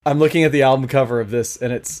I'm looking at the album cover of this,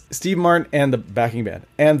 and it's Steve Martin and the backing band,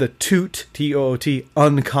 and the Toot, T-O-O-T,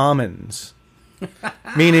 Uncommons.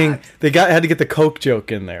 Meaning they had to get the Coke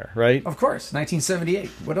joke in there, right? Of course, 1978.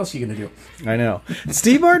 What else are you going to do? I know.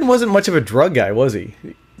 Steve Martin wasn't much of a drug guy, was he?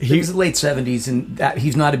 He was the late 70s, and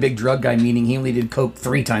he's not a big drug guy, meaning he only did Coke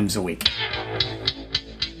 3 times a week.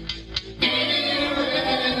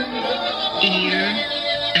 Ear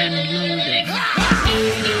and Loathing.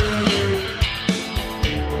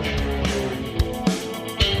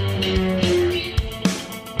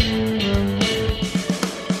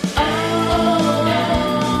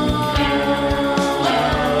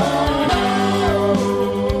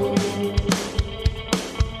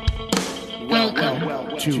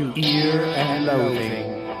 Welcome to Ear and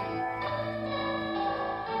Loathing.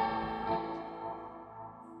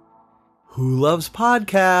 Who loves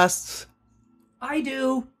podcasts? I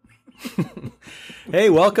do. Hey,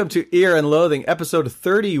 welcome to Ear and Loathing, episode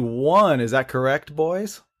 31. Is that correct,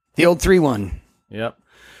 boys? The old 3-1. Yep.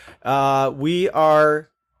 We are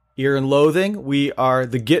Ear and Loathing. We are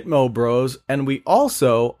the Gitmo Bros, and we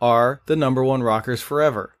also are the number one rockers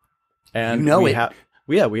forever. And you know we it.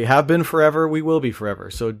 We have been forever. We will be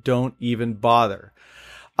forever. So don't even bother.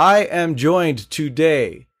 I am joined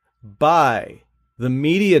today by the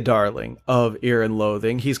media darling of Ear and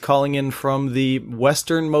Loathing. He's calling in from the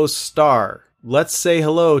westernmost star. Let's say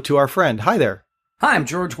hello to our friend. Hi there. Hi, I'm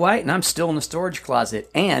George White, and I'm still in the storage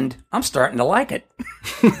closet, and I'm starting to like it.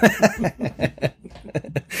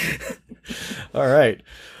 All right.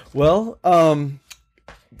 Well,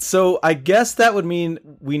 so I guess that would mean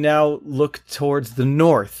we now look towards the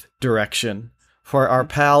north direction for our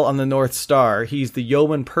pal on the North Star. He's the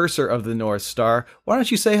yeoman purser of the North Star. Why don't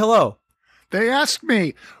you say hello? They asked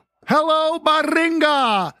me, hello,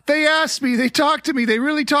 Baringa. They asked me, they talked to me, they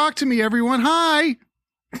really talked to me, everyone. Hi.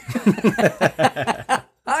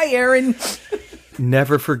 Hi, Aaron.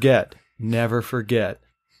 Never forget. Never forget.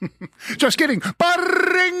 Just kidding.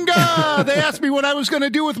 Baringa. They asked me what I was going to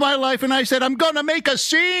do with my life, and I said, I'm going to make a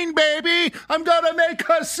scene, baby. I'm going to make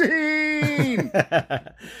a scene.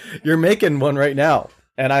 You're making one right now,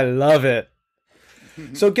 and I love it.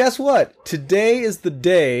 So guess what? Today is the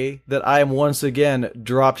day that I am once again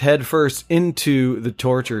dropped headfirst into the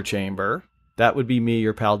torture chamber. That would be me,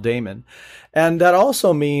 your pal Damon. And that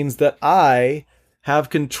also means that I have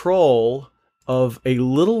control of a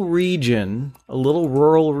little region, a little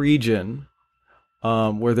rural region,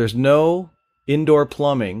 where there's no indoor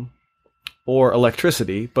plumbing or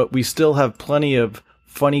electricity, but we still have plenty of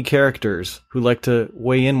funny characters who like to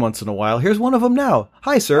weigh in once in a while. Here's one of them now.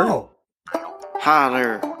 Hi, sir. Oh. Hi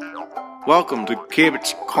there. Welcome to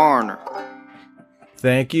Kibitz Corner.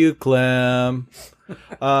 Thank you, Clem.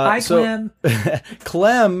 Hi, Clem.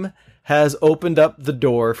 Clem has opened up the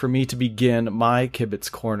door for me to begin my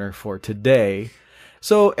Kibitz Corner for today.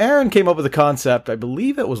 So Aaron came up with a concept, I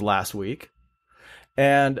believe it was last week,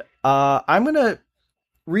 and I'm going to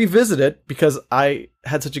revisit it because I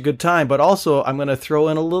had such a good time, but also I'm going to throw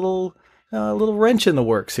in a little wrench in the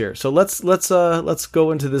works here. So let's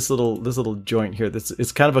go into this little joint here.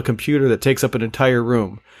 It's kind of a computer that takes up an entire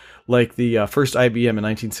room, like the first IBM in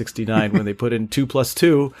 1969 when they put in 2 +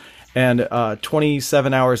 2, and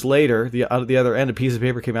 27 hours later, out of the other end, a piece of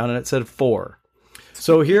paper came out and it said 4.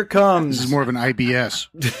 So here comes. This is more of an IBS.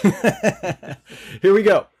 Here we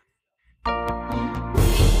go.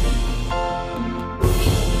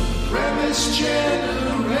 Premise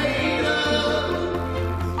generator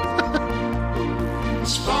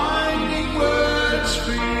is finding words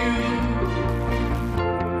for you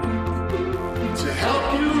to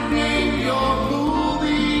help you name your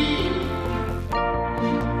movie.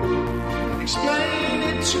 Explain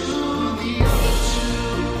it to the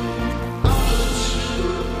other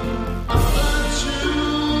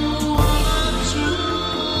two.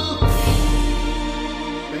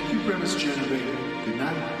 Thank you, premise generator. Good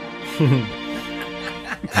night.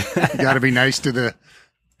 You got to be nice to the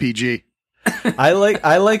PG. I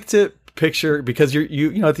like to picture, because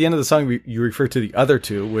you know at the end of the song you refer to the other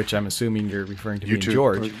two, which I'm assuming you're referring to me and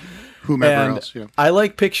George, whomever else. Yeah. I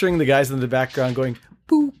like picturing the guys in the background going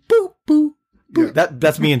boo boo boo boo. Yeah.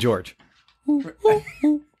 That's me and George.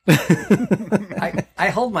 I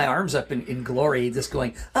hold my arms up in glory, just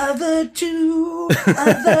going, other two,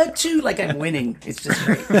 like I'm winning. It's just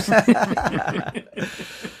great.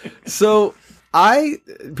 So I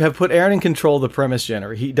have put Aaron in control of the premise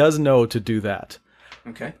generator. He does know to do that.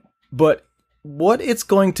 Okay. But what it's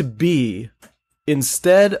going to be,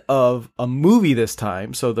 instead of a movie this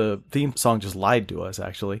time, so the theme song just lied to us,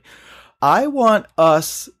 actually, I want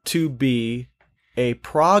us to be a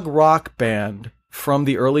prog rock band from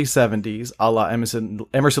the early 70s, a la Emerson,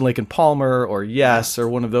 Lake and Palmer, or Yes, or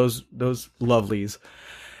one of those lovelies.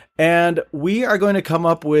 And we are going to come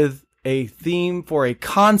up with a theme for a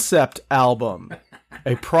concept album.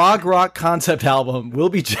 A prog rock concept album will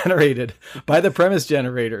be generated by the premise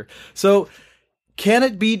generator. So can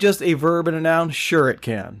it be just a verb and a noun? Sure it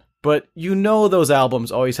can. But those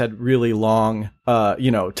albums always had really long,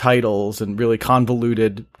 titles and really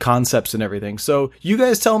convoluted concepts and everything. So you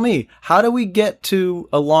guys tell me, how do we get to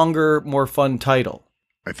a longer, more fun title?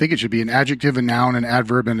 I think it should be an adjective, a noun, an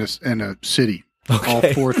adverb, and a city. Okay. All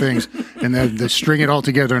four things. And then they string it all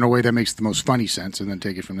together in a way that makes the most funny sense and then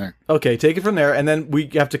take it from there. Okay, take it from there. And then we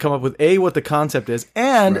have to come up with what the concept is.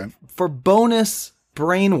 And for bonus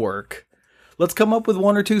brain work, let's come up with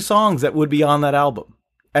one or two songs that would be on that album.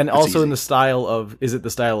 And that's also easy. In the style of, is it the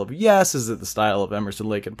style of Yes? Is it the style of Emerson,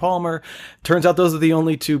 Lake and Palmer? Turns out those are the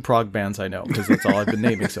only two prog bands I know, because that's all I've been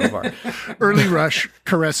naming so far. Early Rush,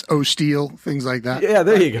 Caress O Steel, things like that. Yeah,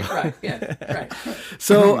 there you go. Right, yeah, right.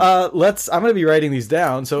 So I'm going to be writing these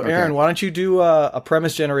down. So Aaron, why don't you do a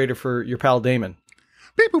premise generator for your pal Damon?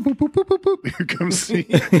 Beep, boop, boop, boop, boop, boop, boop. Here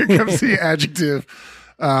comes the adjective.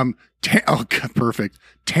 Perfect.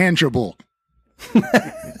 Tangible.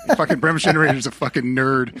 Fucking premise generator's a fucking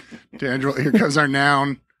nerd. Tangible. Here comes our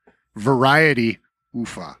noun. Variety.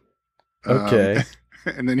 Oofa. Okay.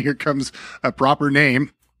 And then here comes a proper name.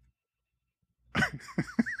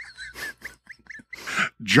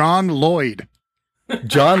 John Lloyd.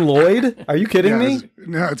 John Lloyd? Are you kidding me?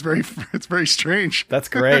 No, it's very strange. That's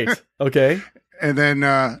great. Okay. And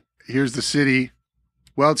then here's the city.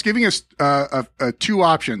 Well, it's giving us two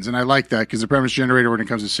options, and I like that because the premise generator, when it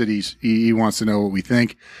comes to cities, he wants to know what we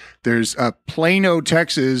think. There's Plano,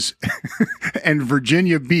 Texas, and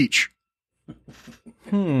Virginia Beach.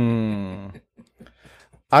 I'm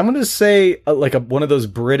going to say one of those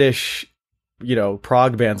British,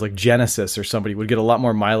 prog bands like Genesis or somebody would get a lot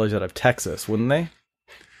more mileage out of Texas, wouldn't they?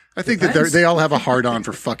 I think that they all have a hard-on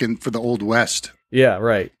for the Old West. Yeah,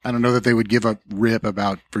 right. I don't know that they would give a rip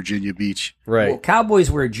about Virginia Beach. Right. Well,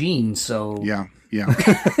 cowboys wear jeans, so... Yeah.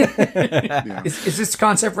 Is this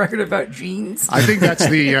concept record about jeans? I think that's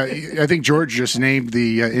I think George just named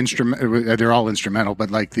the instrument. They're all instrumental,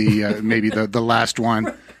 but like maybe the last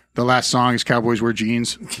one. The last song is Cowboys Wear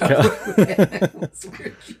Jeans. They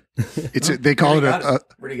call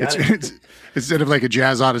it instead of like a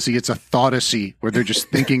jazz odyssey, it's a thoughtacy where they're just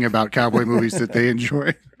thinking about cowboy movies that they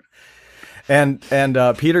enjoy. And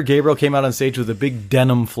Peter Gabriel came out on stage with a big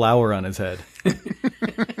denim flower on his head.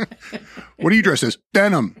 What do you dress as?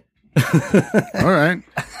 Denim. All right.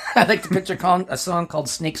 I'd like to picture a song called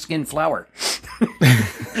Snakeskin Flower.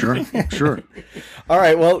 Sure. All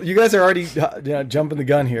right. Well, you guys are already jumping the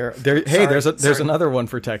gun here. There's another one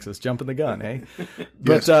for Texas. Jumping the gun, eh?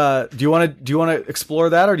 But yes. Do you want to explore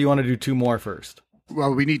that, or do you want to do two more first?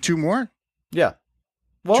 Well, we need two more. Yeah.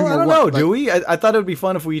 Well, I don't know. Do we? I thought it would be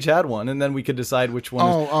fun if we each had one, and then we could decide which one.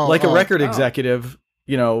 A record executive,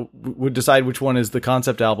 would decide which one is the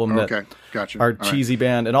concept album that gotcha. Our cheesy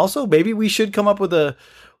band, and also maybe we should come up with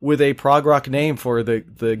a prog rock name for the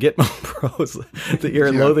Gitmo Bros, the Ear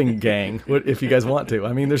and Loathing gang, if you guys want to.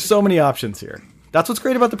 I mean, there's so many options here. That's what's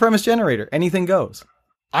great about the premise generator. Anything goes.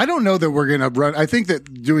 I don't know that we're going to run. I think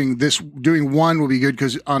that doing one will be good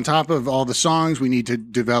because on top of all the songs, we need to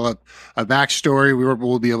develop a backstory.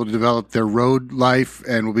 We'll be able to develop their road life,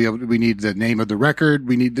 and we need the name of the record.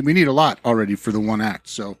 We need a lot already for the one act.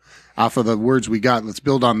 So off of the words we got, let's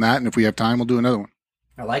build on that. And if we have time, we'll do another one.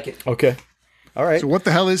 I like it. Okay. All right. So what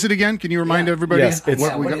the hell is it again? Can you remind everybody? Yes, it's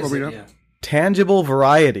what we got? Yeah. Tangible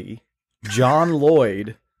Variety, John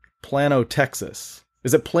Lloyd, Plano, Texas.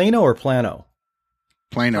 Is it Plano or Plano?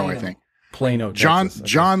 Plano, I think. Plano, Texas.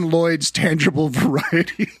 John Lloyd's Tangible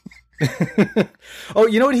Variety. Oh,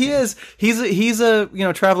 you know what he is? He's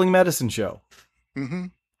a traveling medicine show. Mm-hmm.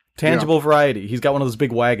 Tangible Variety. He's got one of those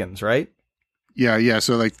big wagons, right? Yeah.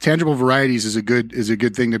 So like Tangible Varieties is a good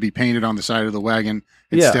thing to be painted on the side of the wagon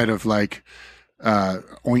instead of like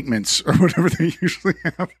ointments or whatever they usually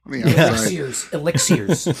have on the outside.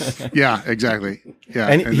 Elixirs. Yeah, exactly. Yeah,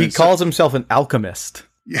 and he calls himself an alchemist.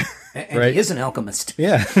 Yeah, and right? He is an alchemist.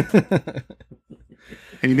 Yeah. And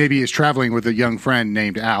he maybe is traveling with a young friend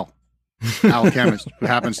named Al Chemist, who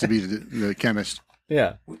happens to be the chemist.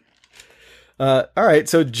 Yeah. All right.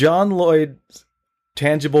 So John Lloyd's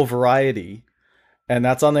Tangible Variety, and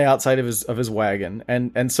that's on the outside of his wagon.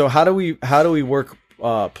 And so how do we work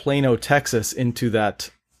Plano, Texas into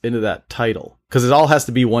that title? Because it all has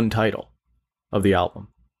to be one title of the album.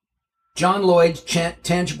 John Lloyd's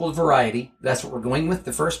Tangible Variety. That's what we're going with,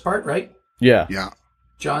 the first part, right? Yeah. Yeah.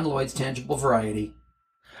 John Lloyd's Tangible Variety.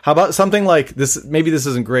 How about something like this? Maybe this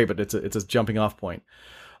isn't great, but it's a jumping off point.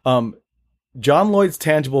 John Lloyd's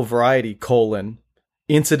Tangible Variety,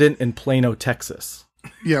 incident in Plano, Texas.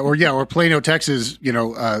 Or Plano, Texas,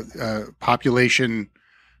 population,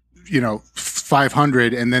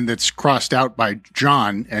 500, and then that's crossed out by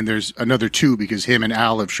John, and there's another 2 because him and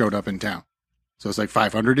Al have showed up in town. So it's like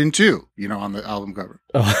 502, on the album cover.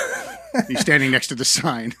 Oh. He's standing next to the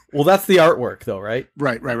sign. Well, that's the artwork, though, right?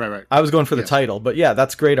 Right. I was going for the title, but yeah,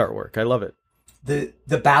 that's great artwork. I love it. The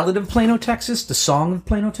Ballad of Plano, Texas, the Song of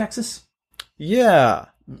Plano, Texas. Yeah.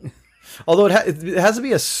 Although it has to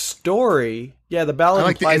be a story. Yeah, the ballad. I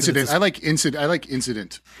like the incident. I like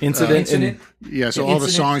incident. Incident. Yeah, so all the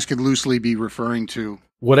songs could loosely be referring to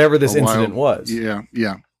whatever this incident was.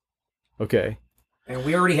 Yeah. Okay. And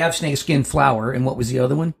we already have Snakeskin Flower, and what was the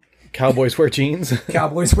other one? Cowboys Wear Jeans.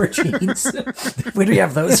 Cowboys Wear Jeans. We do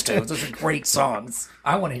have those two. Those are great songs.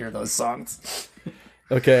 I want to hear those songs.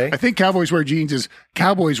 Okay. I think Cowboys Wear Jeans is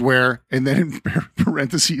Cowboys wear, and then in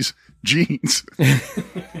parentheses, jeans. We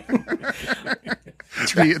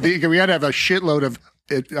had to have a shitload of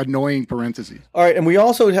annoying parentheses. All right, and we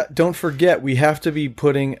also don't forget we have to be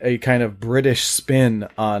putting a kind of British spin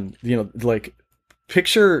on,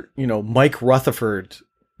 picture, Mike Rutherford,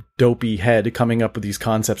 dopey head, coming up with these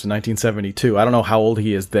concepts in 1972. I don't know how old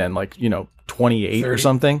he is then, 28 30? Or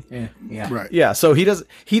something. Yeah. Right. Yeah. So he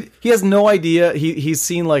has no idea. He's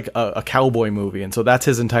seen like a cowboy movie, and so that's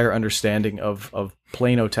his entire understanding of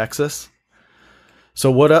Plano, Texas.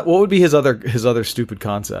 So what would be his other stupid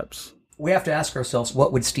concepts? We have to ask ourselves,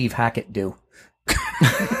 what would Steve Hackett do?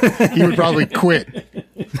 He would probably quit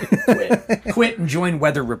and join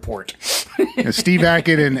Weather Report. Yeah, Steve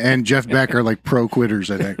Hackett and Jeff Beck are like pro quitters,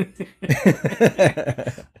 I think.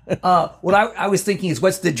 What I was thinking is,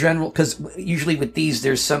 what's the general, because usually with these,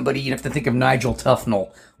 there's somebody, you have to think of Nigel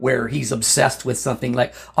Tufnell, where he's obsessed with something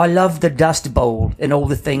like, I love the Dust Bowl and all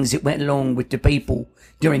the things that went along with the people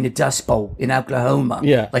during the Dust Bowl in Oklahoma.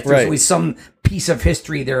 Yeah, like there's always some piece of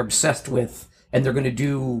history they're obsessed with, and they're going to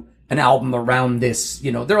do an album around this.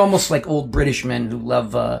 They're almost like old British men who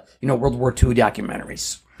love, World War II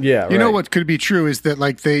documentaries. Yeah, you know what could be true is that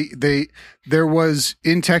like there was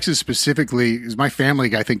in Texas specifically, because my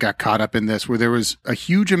family I think got caught up in this, where there was a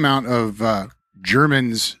huge amount of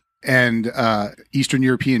Germans and Eastern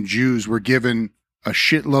European Jews were given a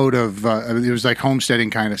shitload of it was like homesteading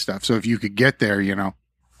kind of stuff. So if you could get there,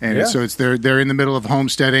 so it's they're in the middle of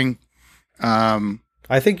homesteading.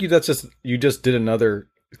 I think you just did another.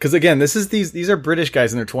 Because again, these are British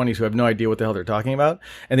guys in their 20s who have no idea what the hell they're talking about,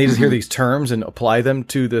 and they just hear these terms and apply them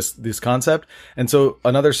to this concept. And so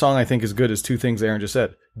another song I think is good is two things Aaron just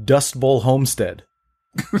said: Dust Bowl Homestead.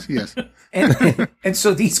 Yes, and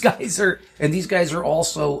so these guys are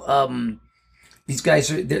also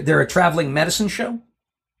they're a traveling medicine show.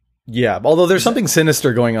 Yeah, although there's something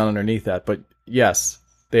sinister going on underneath that, but yes,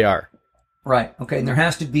 they are. Right. Okay, and there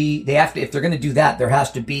has to be if they're going to do that, there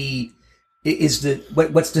has to be. What's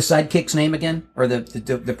the sidekick's name again, or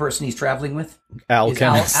the person he's traveling with?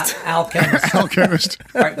 Alchemist. Alchemist. Alchemist.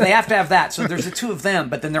 All right, they have to have that. So there's the two of them,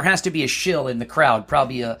 but then there has to be a shill in the crowd,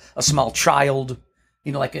 probably a small child,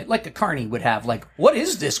 like a carny would have. Like, what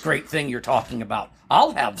is this great thing you're talking about?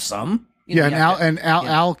 I'll have some.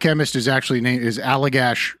 Alchemist is actually named is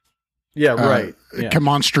Allagash. Yeah, right.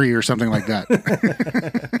 Chemistry or something like that.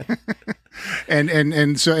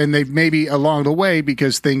 And so they maybe along the way,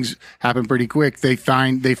 because things happen pretty quick, they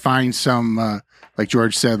find some like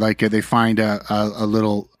George said, they find a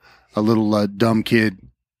little dumb kid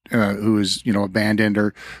who is abandoned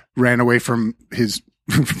or ran away from his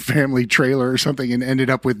family trailer or something and ended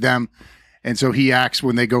up with them, and so he acts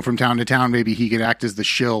when they go from town to town. Maybe he could act as the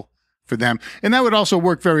shill for them, and that would also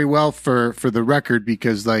work very well for the record,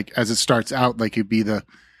 because as it starts out, it'd be the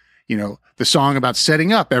the song about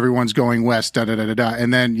setting up, everyone's going west, da da da da da,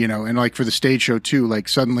 and then and for the stage show too,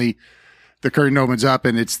 suddenly the curtain opens up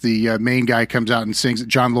and it's the main guy comes out and sings.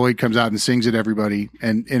 John Lloyd comes out and sings at everybody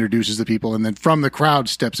and introduces the people, and then from the crowd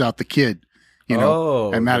steps out the kid,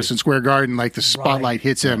 at Madison Square Garden, the spotlight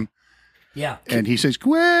hits him. Yeah. And he says,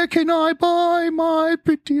 "Where can I buy my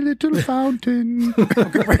pretty little fountain?"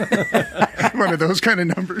 One of those kind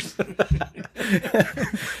of numbers.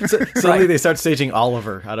 Suddenly they start staging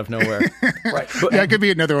Oliver out of nowhere. Right. That could be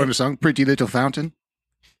another one of the song, Pretty Little Fountain.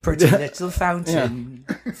 Pretty little fountain,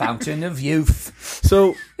 fountain of youth.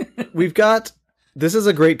 So this is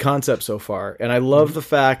a great concept so far. And I love the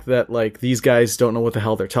fact that these guys don't know what the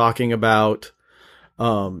hell they're talking about.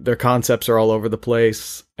 Their concepts are all over the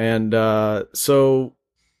place. And so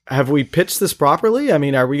have we pitched this properly? I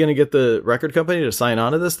mean, are we going to get the record company to sign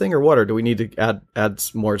on to this thing or what? Or do we need to add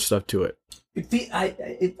more stuff to it?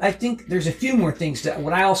 I think there's a few more things.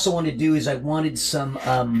 What I also want to do is I wanted some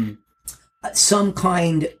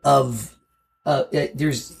kind of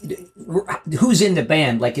there's who's in the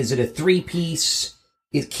band? Like, is it a 3-piece?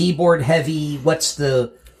 Is keyboard heavy? What's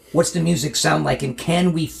the music sound like? And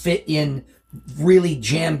can we fit in really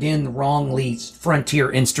jammed in wrongly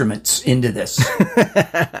frontier instruments into this?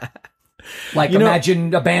 Like,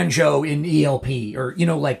 imagine a banjo in ELP, or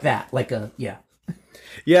like that, like a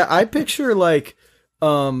Yeah, I picture like,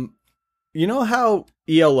 you know how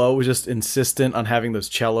ELO was just insistent on having those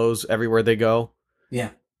cellos everywhere they go? Yeah.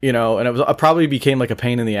 And it probably became like a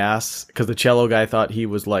pain in the ass because the cello guy thought he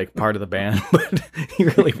was like part of the band, but he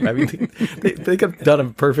really, they could have done a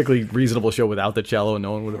perfectly reasonable show without the cello and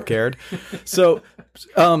no one would have cared. So,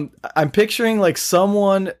 I'm picturing like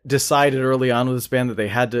someone decided early on with this band that they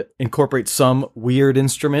had to incorporate some weird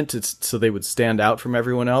instrument so they would stand out from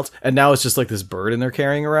everyone else. And now it's just like this burden they're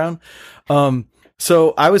carrying around.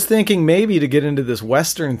 So I was thinking maybe to get into this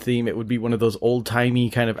Western theme, it would be one of those old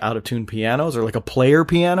timey kind of out of tune pianos or like a player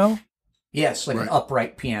piano. Yes, like an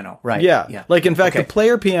upright piano. Right. Yeah. Like, in fact, the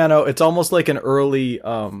player piano, it's almost like an early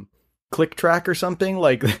click track or something.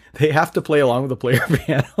 Like, they have to play along with the player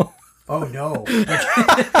piano. Oh, no.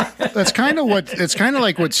 It's kind of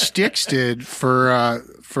like what Styx did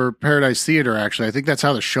for Paradise Theater, actually. I think that's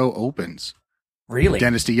how the show opens. Really?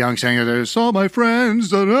 Dennis DeYoung saying, "There's all my friends,"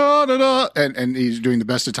 da, da, da, da, and he's doing the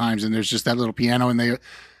best of times, and there's just that little piano, and they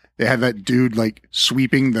have that dude like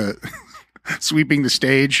sweeping the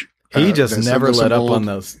stage. He just never let up on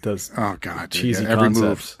those oh god, cheesy every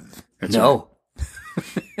concepts. Move. No.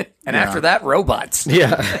 And after that, robots.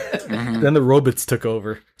 Yeah. Then the robots took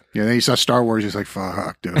over. Yeah, then you saw Star Wars. He's like,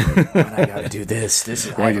 "Fuck, dude, I got to do this. This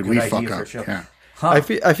is why did we fuck up?" Yeah. Huh.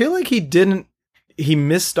 I feel like he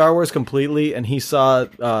missed Star Wars completely, and he saw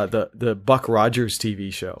the Buck Rogers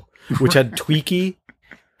TV show, which had Tweaky,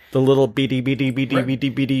 the little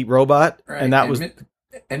beady robot, right. and that was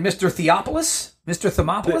and Mr.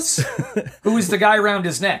 Thermopolis, who was the guy around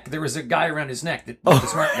his neck. There was a guy around his neck that was the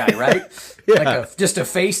smart guy, right? Yeah. Like just a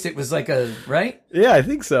face that was like a right. Yeah, I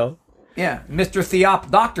think so. Yeah, Dr.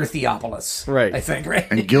 Theopolis, right? I think, right.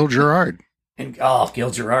 And Gil Gerard,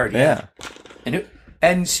 Gil Gerard, yeah.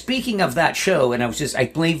 And speaking of that show, and I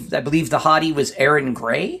believe the hottie was Erin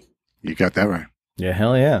Gray. You got that right. Yeah,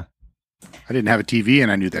 hell yeah. I didn't have a TV,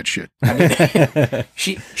 and I knew that shit. I mean,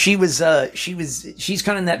 she's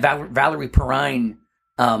kind of in that Valerie Perrine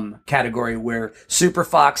category where super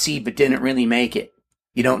foxy but didn't really make it.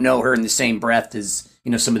 You don't know her in the same breath as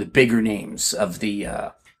some of the bigger names of the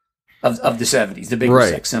of the 70s, the bigger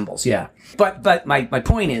sex symbols. Yeah, but my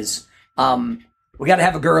point is. We got to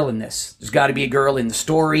have a girl in this. There's got to be a girl in the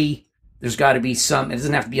story. There's got to be it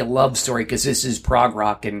doesn't have to be a love story because this is prog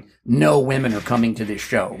rock and no women are coming to this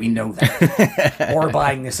show. We know that. Or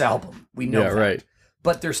buying this album. We know that. Right.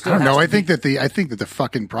 But there's still. I don't know. I think that the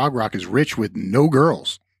fucking prog rock is rich with no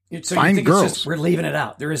girls. So Find you think girls. It's just, we're leaving it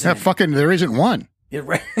out. There isn't. There isn't one. Yeah,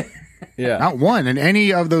 right. Yeah. Not one in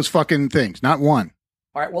any of those fucking things. Not one.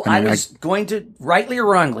 All right, well, I was going to, rightly or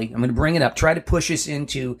wrongly, I'm going to bring it up, try to push us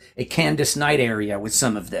into a Candace Knight area with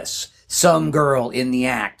some of this. Some girl in the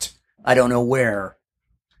act. I don't know where,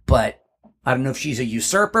 but I don't know if she's a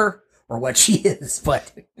usurper or what she is,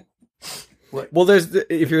 but... Well,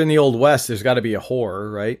 if you're in the Old West, there's got to be a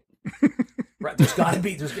whore, right? Right, there's got to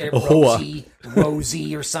be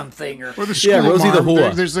Rosie or something. Or the school Rosie marm. the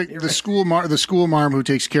whore. There's like the school marm who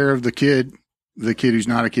takes care of the kid who's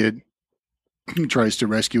not a kid. He tries to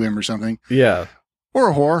rescue him or something. Yeah.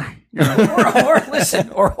 Or a whore. Or a whore. Listen,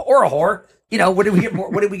 or a whore. What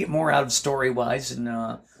did we get more out of story wise? And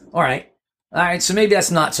all right. So maybe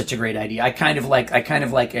that's not such a great idea. I kind of like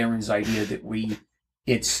Aaron's idea that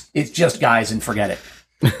it's just guys and forget it.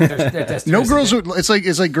 No girls. It's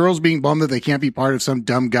like girls being bummed that they can't be part of some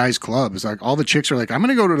dumb guy's club. It's like all the chicks are like, I'm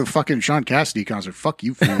going to go to the fucking Sean Cassidy concert. Fuck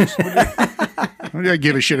you fools. What do I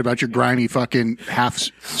give a shit about your grimy fucking half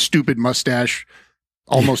stupid mustache,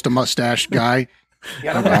 almost a mustache guy?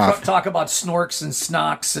 Yeah, talk about snorks and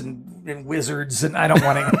snocks and wizards, and I don't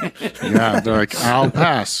want to. Yeah, they're like, I'll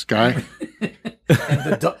pass, guy.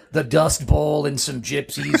 And the Dust Bowl and some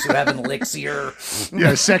gypsies who have an elixir.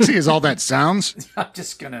 Yeah, sexy as all that sounds. I'm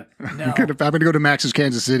just gonna. No. I'm gonna go to Max's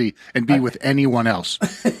Kansas City and be with anyone else.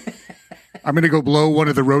 I'm gonna go blow one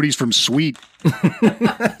of the roadies from Sweet.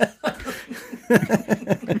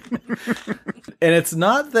 And it's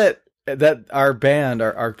not that our band,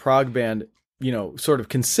 our prog band, sort of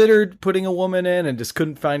considered putting a woman in and just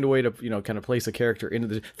couldn't find a way to, kind of place a character into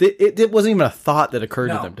the. It wasn't even a thought that occurred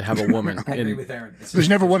to them to have a woman. I agree with Aaron. There's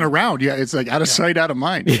never one around. Yeah, it's like out of sight, out of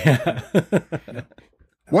mind. Yeah.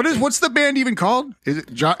 What's the band even called? Is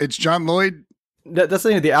it John? It's John Lloyd. That's the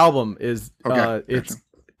name of the album. Is it's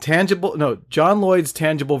tangible? No, John Lloyd's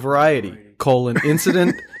Tangible Variety: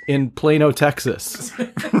 Incident in Plano, Texas.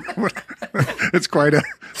 It's quite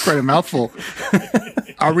a mouthful.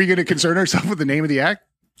 Are we going to concern ourselves with the name of the act?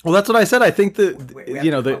 Well, that's what I said. I think that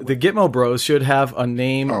the Gitmo Bros should have a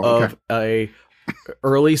name of a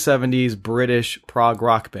early 70s British prog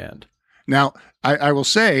rock band. Now, I will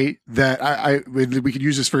say that we could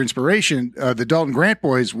use this for inspiration. The Dalton Grant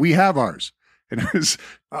Boys, we have ours. And it was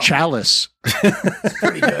Chalice. It's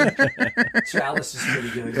pretty good. Chalice is pretty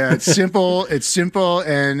good. Yeah, it's simple. It's simple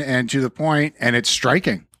and to the point, and it's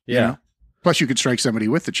striking. Yeah. You know? Plus, you could strike somebody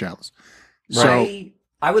with the chalice. So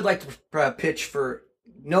I would like to pitch for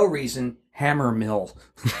no reason Hammer Mill.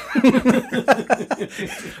 It's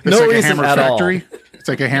No like a reason hammer at all. factory. It's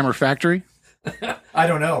like a hammer factory. I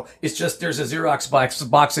don't know. It's just there's a Xerox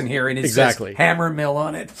box in here, and it says Hammer Mill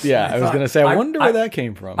on it. Yeah, I was going to say. I wonder where that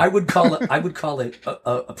came from. I would call it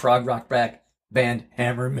a prog rock band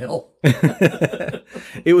Hammer Mill.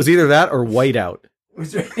 It was either that or Whiteout.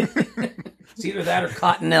 It's either that or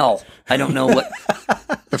Cottonelle. I don't know what.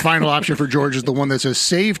 The final option for George is the one that says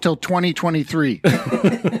save till 2023.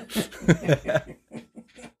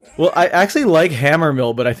 Well, I actually like Hammer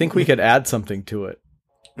Mill, but I think we could add something to it.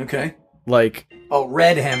 Okay. Like,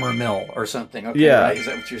 Red Hammer Mill or something. Okay, yeah. right? Is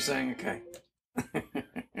that what you're saying? Okay.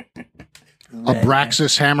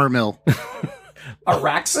 Abraxas Hammer Mill.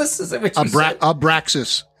 Araxis? Is that what you said?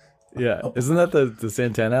 Abraxas. yeah. Isn't that the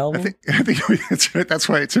Santana album? I think that's right. That's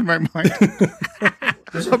why it's in my mind.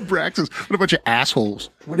 Abraxas. What a bunch of assholes.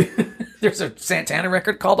 There's a Santana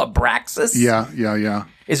record called Abraxas? Yeah.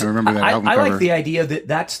 I remember that album I cover. like the idea that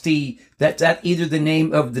that's either the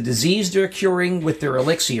name of the disease they're curing with their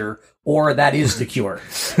elixir, or that is the cure.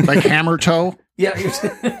 Like Hammer Toe. Yeah.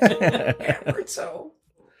 Hammer toe.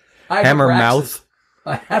 Hammer Mouth.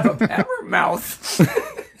 I have a hammer mouth.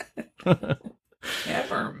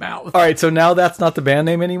 Hammer mouth. All right, so now that's not the band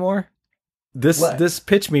name anymore? What? This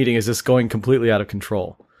pitch meeting is just going completely out of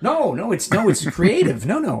control. No, it's creative.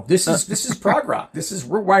 No. This is prog rock.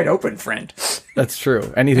 We're wide open, friend. That's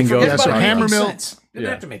true. Anything goes. Forget about so it. Hammer It Mill- makes sense. It doesn't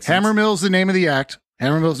have to make sense. Hammer Mill's the name of the act.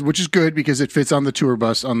 Hammer Mill's, which is good because it fits on the tour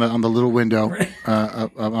bus on the little window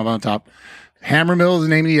up on top. Hammer Mill is the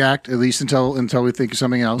name of the act, at least until we think of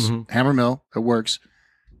something else. Mm-hmm. Hammer Mill, it works.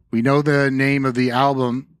 We know the name of the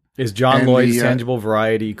album. Is John And Lloyd's the, Tangible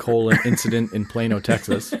Variety: Incident in Plano,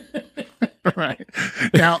 Texas. Right.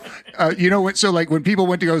 Now, you know what? So, like, when people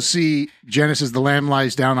went to go see Genesis, The Lamb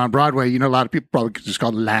Lies Down on Broadway, you know, a lot of people probably just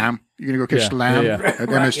called Lamb. You're going to go catch the Lamb at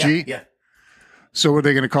MSG? Yeah. So, what are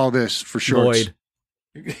they going to call this for shorts?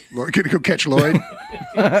 Lloyd. Lloyd. Going to go catch Lloyd?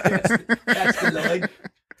 That's the Lloyd.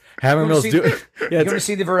 Hammer Mill's You doing. You want to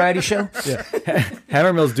see the variety show? Yeah.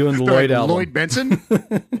 Hammer Mill's doing the They're Lloyd like, album. Lloyd Benson?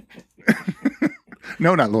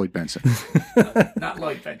 No, not Lloyd Benson. Not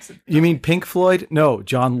Lloyd Benson. You mean Pink Floyd? No,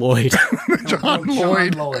 John Lloyd. John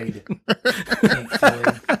Lloyd. Pink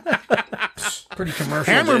Floyd. Pretty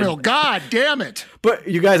commercial. Hammer dude. Mill. God damn it. But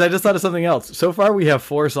you guys, I just thought of something else. So far, we have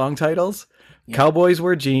 4 song titles: "Cowboys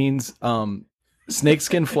Wear Jeans,"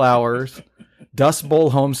 "Snakeskin Flowers," "Dust Bowl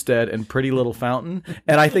Homestead," and "Pretty Little Fountain."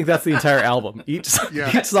 And I think that's the entire album. Each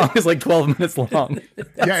song is like 12 minutes long.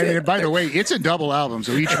 Yeah, and by the way, it's a double album,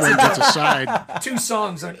 so each one gets a side. 2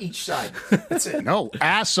 songs on each side. That's it. No,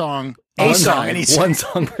 a song. A on song side. on each One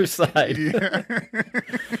song per side.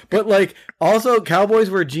 But like, also, "Cowboys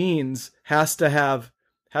Wear Jeans" has to have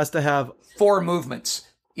 4 movements.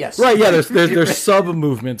 Yes. right. Yeah, there's sub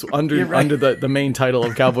movements under right. under the main title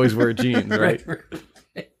of "Cowboys Wear Jeans." Right.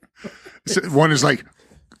 So one is like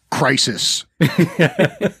crisis,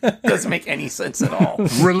 Doesn't make any sense at all.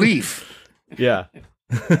 relief. Yeah.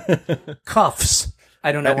 Cuffs.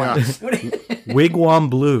 I don't know why. Wigwam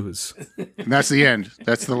Blues. And that's the end.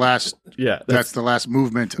 That's the last. Yeah. That's the last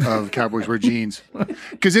movement of Cowboys Wear Jeans.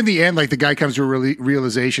 Because in the end, like the guy comes to a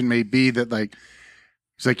realization, may be that like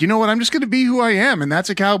he's like, you know what? I'm just going to be who I am, and that's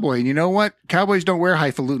a cowboy. And you know what? Cowboys don't wear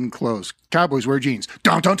highfalutin clothes. Cowboys wear jeans.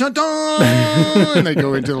 Dun dun dun dun. And they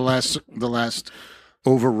go into the last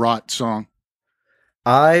overwrought song.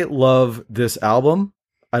 I love this album.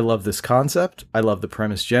 I love this concept. I love the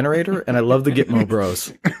premise generator, and I love the Gitmo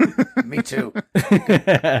Bros. Me too.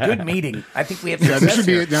 Good meeting. I think we have Yeah, this success should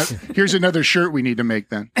be here. it. Now, here's another shirt we need to make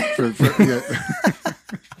then.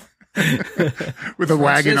 With a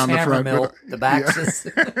wagon on the Hammer front. Mill, the back says-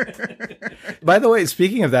 By the way,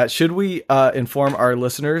 speaking of that, should we inform our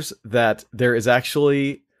listeners that there is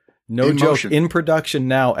actually, no In joke, motion. in production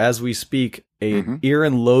now as we speak, a Ear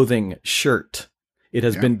and Loathing shirt. It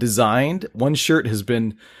has been designed. One shirt has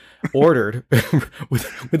been ordered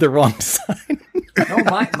with the wrong design. No,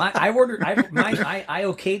 I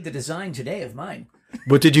okayed the design today of mine.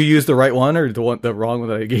 But did you use the right one or the wrong one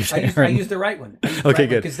that I gave to I Aaron? used the right one. Okay,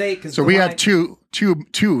 good. So we have two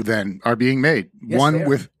then are being made. Yes, One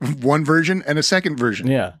with one version and a second version.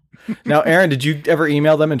 Yeah. Now, Aaron, did you ever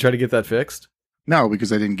email them and try to get that fixed? No,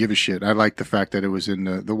 because I didn't give a shit. I like the fact that it was in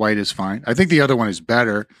the white is fine. I think the other one is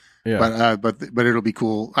better. Yeah. But it'll be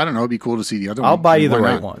cool. I don't know. It'll be cool to see the other one. I'll buy you the Why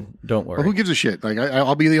right not? one. Don't worry. Well, who gives a shit? Like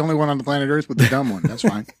I'll be the only one on the planet Earth with the dumb one. That's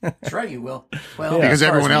fine. That's right, you will. Well, Yeah. Because as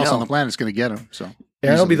far everyone as we else know. on the planet is going to get them. So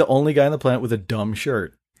Aaron will be easily. the only guy on the planet with a dumb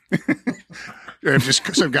shirt. If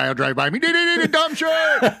just some guy will drive by me. Dumb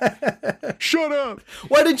shirt. Shut up.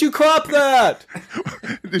 Why did you crop that?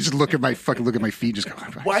 They just look at my feet. Just go.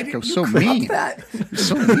 Why did you so crop mean? that? You're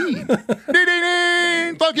so mean.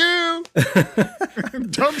 Fuck you.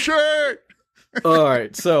 Dumb shirt. All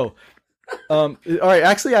right. So, all right.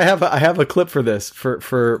 Actually, I have a clip for this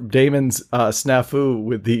for Damon's snafu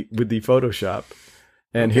with the Photoshop,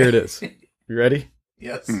 and here it is. You ready?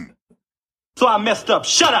 Yes. So I messed up.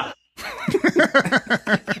 Shut up.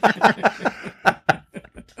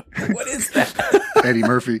 What is that? Eddie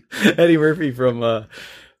Murphy. Eddie Murphy from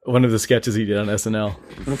one of the sketches he did on SNL.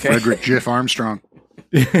 Okay. Frederick Jiff Armstrong.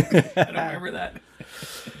 I don't remember that.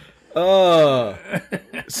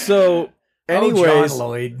 So, anyways, John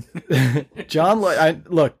Lloyd. John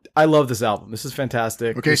Lloyd. I love this album. This is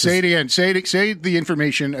fantastic. Okay, This say is- it again. Say the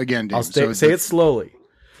information again, Dave. I'll say it slowly.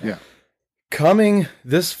 Yeah. Coming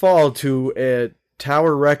this fall to a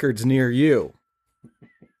Tower Records near you,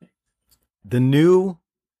 the new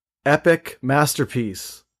epic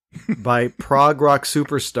masterpiece by prog rock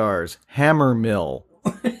superstars Hammer Mill.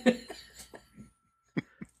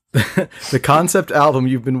 The concept album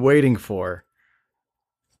you've been waiting for.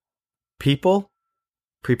 People,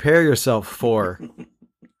 prepare yourself for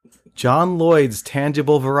John Lloyd's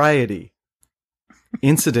Tangible Variety.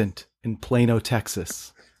 Incident in Plano,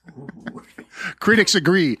 Texas. Critics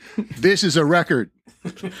agree. This is a record.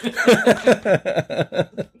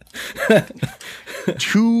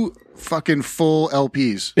 2 fucking full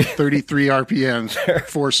LPs, 33 RPMs,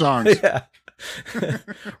 4 songs. Yeah.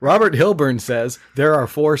 Robert Hilburn says there are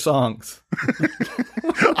 4 songs.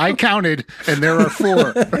 I counted, and there are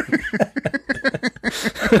 4.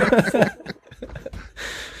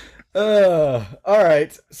 All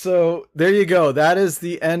right. So there you go. That is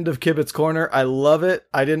the end of Kibit's Corner. I love it.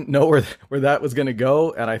 I didn't know where that was going to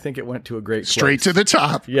go, and I think it went to a great Straight place. to the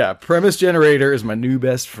top. Yeah. Premise Generator is my new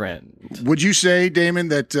best friend. Would you say, Damon,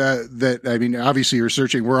 that I mean, obviously you're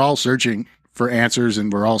searching. We're all searching for answers,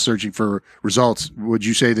 and we're all searching for results. Would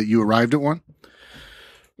you say that you arrived at one?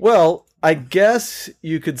 Well, I guess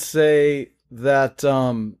you could say that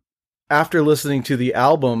after listening to the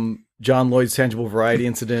album John Lloyd's Tangible Variety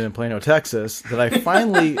Incident in Plano, Texas, that I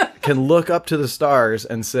finally can look up to the stars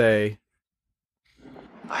and say,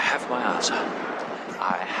 I have my answer.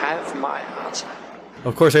 I have my answer.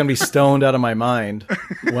 of course, I'm going to be stoned out of my mind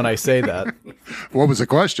when I say that. What was the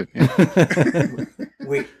question? Yeah.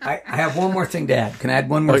 Wait, I have one more thing to add. Can I add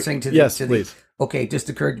one more thing to the? Yes, to the- please. Okay, it just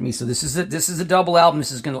occurred to me. So this is a double album.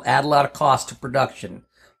 This is going to add a lot of cost to production.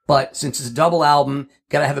 But since it's a double album,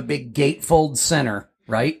 got to have a big gatefold center,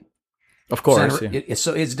 right? Of course. Center,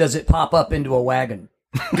 Yeah. does it pop up into a wagon?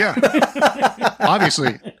 Yeah.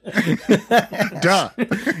 Obviously. Duh.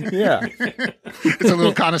 Yeah. It's a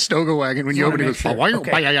little Conestoga wagon when you open it. It goes,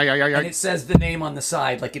 Okay. And it says the name on the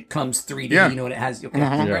side, like it comes 3D, Yeah. you know, and it has. Okay,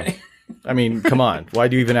 Yeah. right. I mean, come on. Why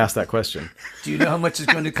do you even ask that question? Do you know how much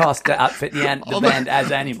it's going to cost to outfit the band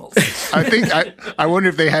as animals? I think I wonder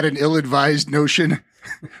if they had an ill-advised notion.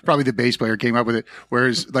 Probably the bass player came up with it.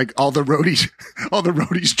 Whereas, like all the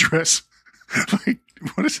roadies dress like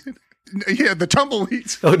what is it? Yeah, the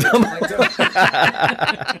tumbleweeds. Oh,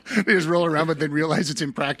 They just roll around, but then realize it's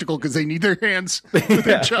impractical because they need their hands for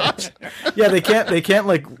their jobs. yeah, they can't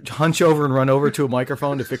like hunch over and run over to a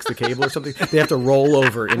microphone to fix the cable or something. They have to roll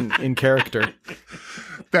over in character.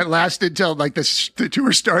 That lasted till like the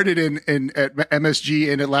tour started in at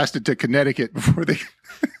MSG, and it lasted to Connecticut before they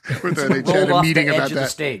they had a meeting off the about edge of the that.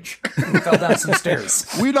 stage. Fell down some stairs.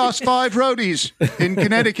 We lost 5 roadies in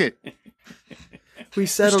Connecticut. We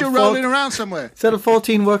settled Still rolling around somewhere. settled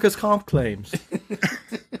 14 workers' comp claims.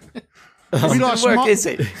 We lost What work is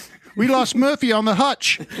it? We lost Murphy on the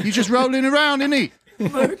hutch. He's just rolling around, isn't he?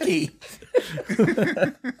 Murky.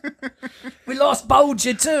 We lost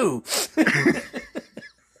Bolger too.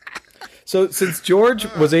 So since George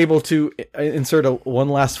was able to insert one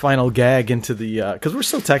last final gag into the, because we're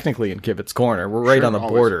still technically in Kibit's Corner, we're right on the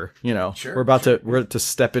border, you know, we're about to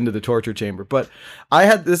step into the torture chamber. But I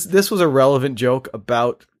had this was a relevant joke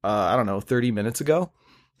about, I don't know, 30 minutes ago.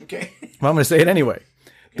 Okay. Well, I'm going to say it anyway.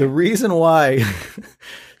 The reason why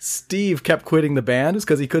Steve kept quitting the band is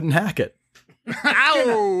because he couldn't hack it.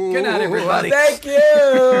 Ow! Good night, everybody. Thank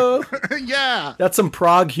you. Yeah. That's some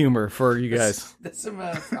Prague humor for you guys. That's some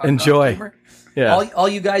Enjoy. humor. Yeah. All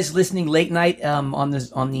you guys listening late night on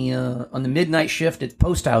the midnight shift at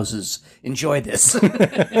post houses, enjoy this.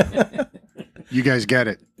 You guys get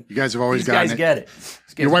it. You guys have always These gotten guys it. get it.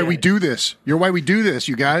 You're why we do this. You're why we do this,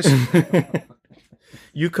 you guys.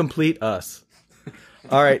 You complete us.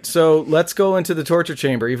 All right, so let's go into the torture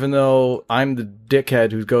chamber. Even though I'm the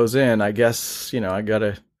dickhead who goes in, I guess, you know, I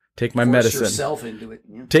gotta take my Force medicine. yourself into it.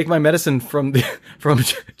 Yeah. Take my medicine from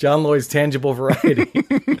John Lloyd's Tangible Variety.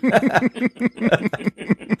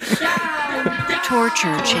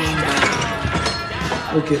 Torture chamber.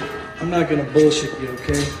 Okay, I'm not gonna bullshit you,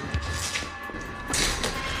 okay?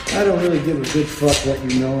 I don't really give a good fuck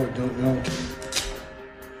what you know or don't know.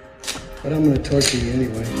 But I'm gonna torture you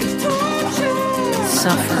anyway.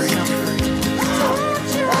 Suffering.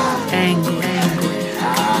 Anger.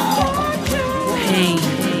 Pain.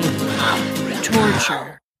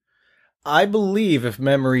 Torture. I believe, if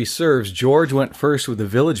memory serves, George went first with the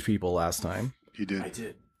village people last time. He did. I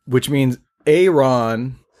did. Which means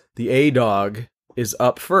Aaron, the A-Dog, is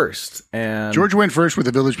up first. And George went first with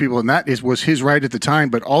the village people, and that was his right at the time,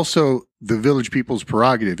 but also the village people's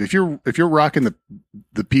prerogative. If you're rocking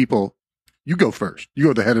the people, you go first. You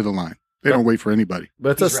go the head of the line. They don't wait for anybody.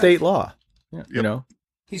 But it's a state law. Yeah, you know.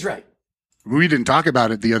 He's right. We didn't talk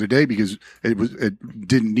about it the other day because it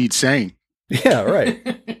didn't need saying. Yeah, right.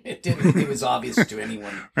 It didn't. It was obvious to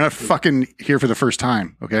anyone. We're not fucking here for the first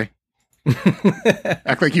time, okay?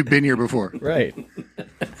 Act like you've been here before. Right.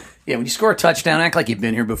 Yeah, when you score a touchdown, act like you've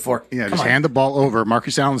been here before. Yeah, Come just on. hand the ball over,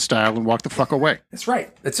 Marcus Allen style, and walk the fuck away. That's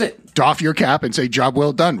right. That's it. Doff your cap and say, job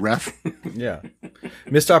well done, ref. Yeah.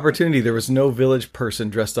 Missed opportunity. There was no village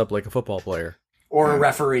person dressed up like a football player. Or a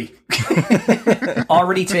referee.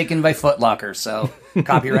 Already taken by Foot Locker, so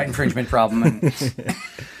copyright infringement problem.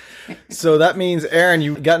 So that means, Aaron,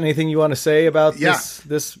 you got anything you want to say about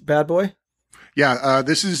this bad boy? Yeah,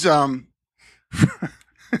 this is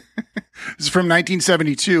this is from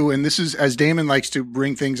 1972, and this is, as Damon likes to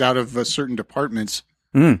bring things out of certain departments.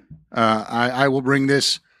 I will bring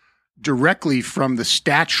this directly from the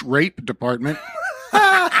Statch Rape Department.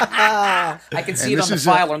 I can see it on the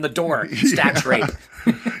file on the door. Statch rape.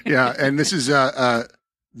 Yeah, and this is the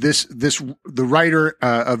writer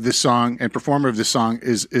of this song and performer of this song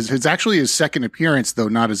is actually his second appearance, though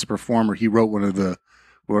not as a performer. He wrote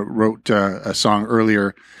wrote a song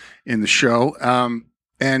earlier in the show.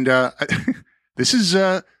 And this is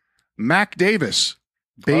Mac Davis.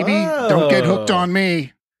 Baby, don't get hooked on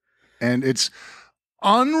me. And it's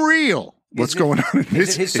unreal what's going on in this.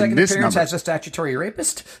 Is it his second appearance as a statutory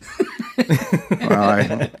rapist? Well,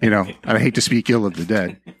 I hate to speak ill of the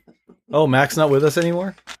dead. Oh, Mac's not with us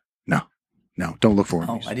anymore? No, don't look for him.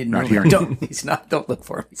 Oh, I didn't not know here. that. Don't look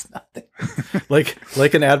for him. He's not there.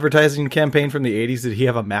 Like an advertising campaign from the 80s, did he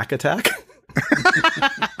have a Mac attack?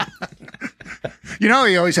 He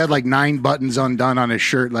always had like 9 buttons undone on his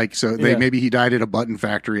shirt, maybe he died at a button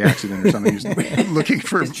factory accident or something. He was looking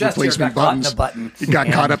for replacement buttons. Button. He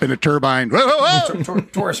got caught up in a turbine. Whoa, whoa, whoa.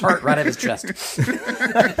 Tore his heart right out of his chest.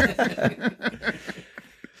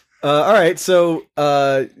 All right, so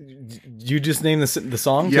you just named the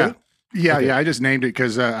song? Yeah. Too? Yeah, Okay. yeah. I just named it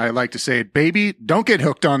because I like to say it. Baby, don't get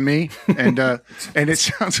hooked on me, and it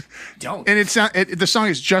sounds. Don't. And the song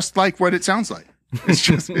is just like what it sounds like. It's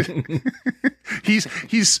just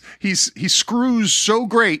he screws so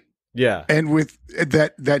great. Yeah, and with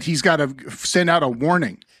that he's got to send out a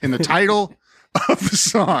warning in the title of the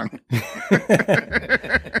song.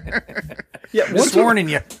 Yeah, I'm just warning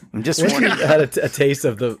you. I'm just warning you. Had a taste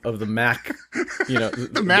of the Mac,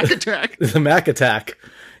 the Mac attack. The Mac attack,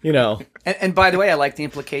 And by the way, I like the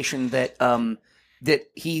implication that that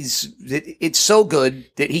it's so good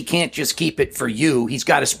that he can't just keep it for you. He's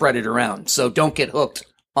got to spread it around. So don't get hooked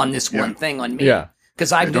on this one thing on me. Yeah.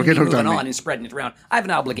 Because I'm going to be moving on me. and spreading it around. I have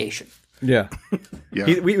an obligation. Yeah. Yeah.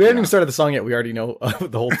 We haven't even started the song yet. We already know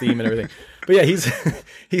the whole theme and everything. But yeah,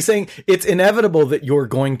 he's saying it's inevitable that you're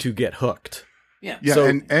going to get hooked. Yeah. Yeah.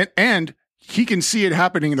 So, and he can see it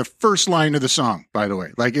happening in the first line of the song, by the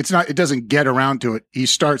way. Like it doesn't get around to it. He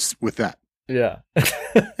starts with that. yeah.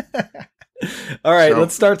 All right, So-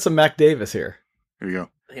 let's start some Mac Davis here. Here you go.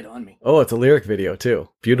 Lay it on me. Oh, it's a lyric video too.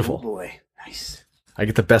 Oh Beautiful. boy. Nice. I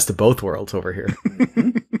get the best of both worlds over here.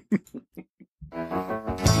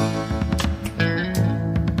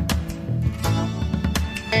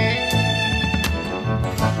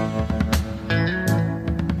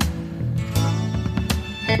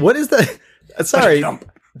 What is that? Sorry.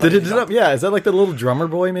 Did it up? Yeah, is that like the little drummer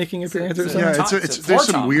boy making appearance or something? Yeah,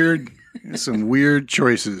 there's some weird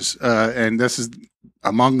choices, and this is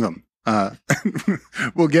among them.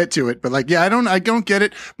 We'll get to it, but like, yeah, I don't get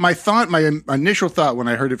it. My initial thought when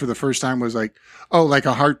I heard it for the first time was like, oh, like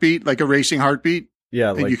a heartbeat, like a racing heartbeat. Yeah,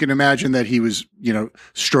 and you can imagine that he was,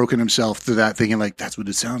 stroking himself to that, thinking like, that's what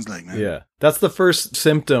it sounds like, man. Yeah, that's the first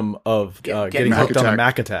symptom of getting hooked on a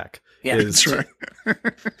Mac attack. Yeah, that's right.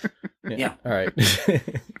 Yeah. All right.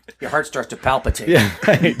 Your heart starts to palpitate. Yeah.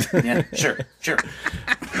 Right. Yeah. Sure. All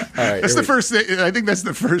right. That's the first. I think that's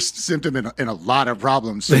the first symptom in a lot of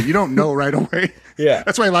problems. So you don't know right away. Yeah.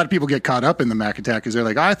 That's why a lot of people get caught up in the Mac attack, because they're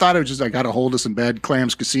like, I thought it was just I got a hold of some bad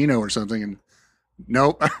clams casino or something, and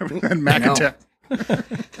nope, and Mac attack.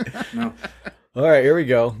 No. All right, here we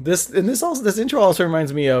go. This intro also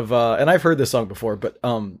reminds me of, and I've heard this song before, but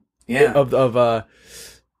I'll think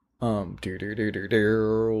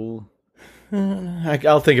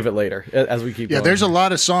of it later as we keep going. Yeah, there's a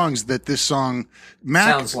lot of songs that this song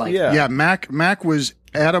sounds like. Yeah, Mac was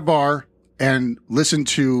at a bar and listened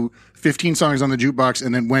to 15 songs on the jukebox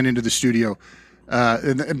and then went into the studio.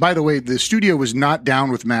 And by the way, the studio was not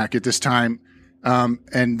down with Mac at this time.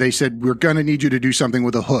 And they said, we're going to need you to do something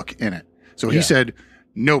with a hook in it. So he said,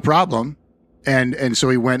 no problem. And so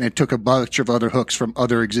he went and took a bunch of other hooks from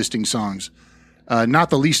other existing songs. Not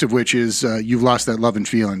the least of which is You've Lost That Lovin'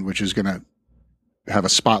 Feeling, which is going to have a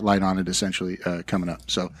spotlight on it essentially coming up.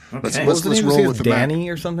 So let's roll with the Danny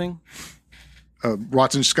or something.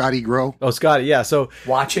 Watching Scotty grow. Oh, Scotty, yeah. So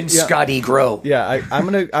watching Scotty grow. Yeah, I'm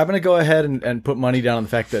gonna go ahead and put money down on the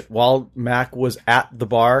fact that while Mac was at the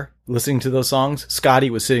bar listening to those songs, Scotty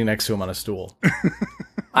was sitting next to him on a stool.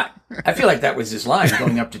 I feel like that was his line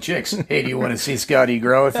going up to chicks. Hey, do you want to see Scotty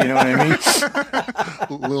grow? If you know what I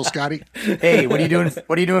mean. Little Scotty. Hey, what are you doing?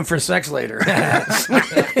 What are you doing for sex later?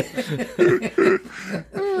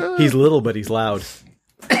 He's little, but he's loud.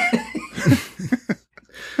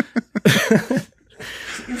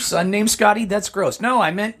 Your son named Scotty? That's gross. No,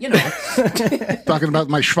 I meant, Talking about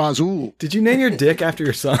my schwazool. Did you name your dick after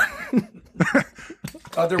your son?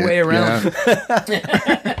 Other way around.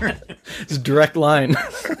 Yeah. It's a direct line.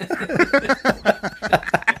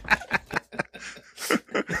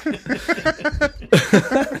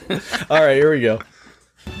 All right, here we go.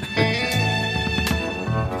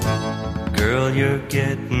 Girl, you're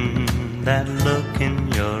getting that look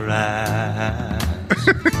in your eyes.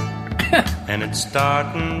 And it's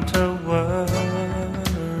starting to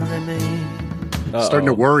worry me. Starting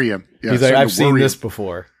to worry him. Yeah, he's like, I've seen this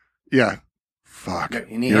before. Yeah. Fuck.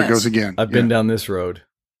 Here it goes again. I've been down this road.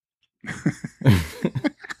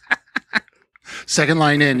 Second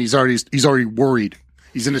line in, he's already worried.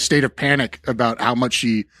 He's in a state of panic about how much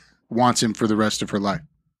she wants him for the rest of her life.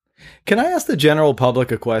 Can I ask the general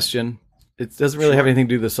public a question? It doesn't really have anything to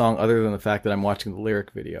do with the song other than the fact that I'm watching the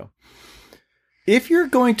lyric video. If you're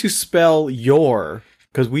going to spell your,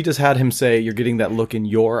 because we just had him say you're getting that look in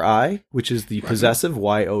your eye, which is the possessive,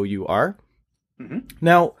 Y-O-U-R. Mm-hmm.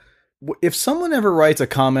 Now, if someone ever writes a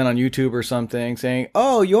comment on YouTube or something saying,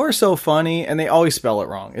 oh, you're so funny, and they always spell it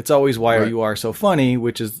wrong. It's always Y-O-U-R so funny,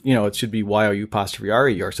 which is, it should be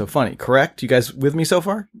Y-O-U'-R-E, you're so funny. Correct? You guys with me so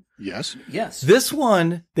far? Yes. Yes. This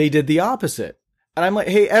one, they did the opposite. And I'm like,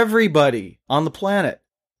 hey, everybody on the planet,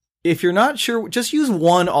 if you're not sure, just use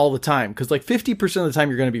one all the time. Because like 50% of the time,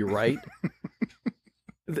 you're going to be right.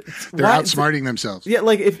 They're outsmarting themselves. Yeah,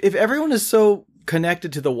 like if everyone is so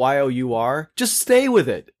connected to the Y-O-U-R, just stay with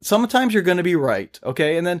it. Sometimes you're going to be right,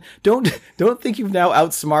 okay? And then don't think you've now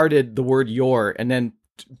outsmarted the word your and then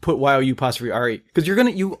put Y-O-U'-R-E, because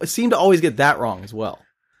you seem to always get that wrong as well.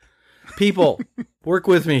 People, work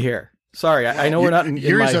with me here. Sorry, I know we're not.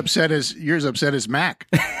 You're as upset as Mac.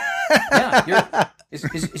 Yeah, is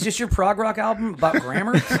this your prog rock album about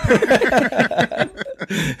grammar?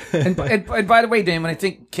 and by the way, Damon, I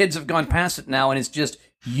think kids have gone past it now, and it's just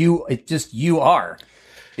you. It's just you are.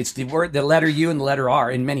 It's the letter U and the letter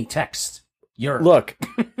R in many texts. Look,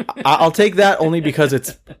 I'll take that only because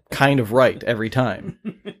it's kind of right every time.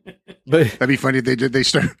 But that'd be funny if they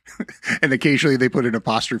start, and occasionally they put an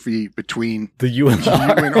apostrophe between the U and the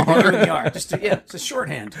R. And the R. It's a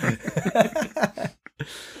shorthand.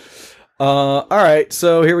 All right,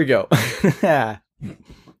 so here we go.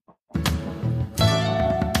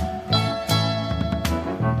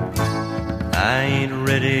 I ain't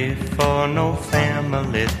ready for no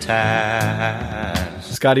family ties.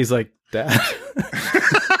 Scotty's like, Dad.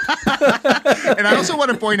 And I also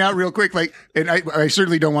want to point out real quick, like, and I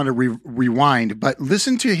certainly don't want to rewind, but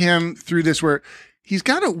listen to him through this where he's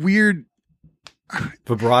got a weird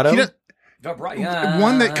vibrato.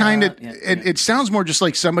 One that kind of, it sounds more just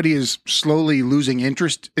like somebody is slowly losing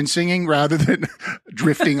interest in singing rather than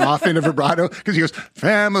drifting off into vibrato, because he goes,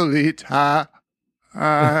 family time.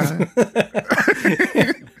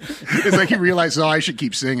 It's like he realized, I should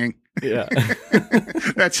keep singing. Yeah.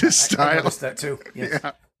 That's his style. I noticed that too. Yes.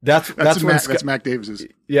 Yeah. That's Mac Davis's.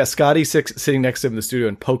 Yeah, Scotty's sitting next to him in the studio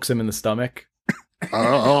and pokes him in the stomach.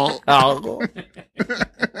 Oh.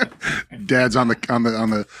 Dad's on the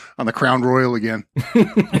Crown Royal again.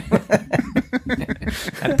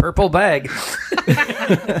 That purple bag.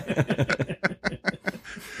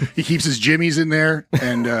 He keeps his jimmies in there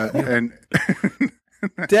and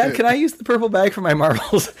Dad, can I use the purple bag for my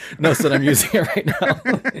marbles? No, son, I'm using it right now.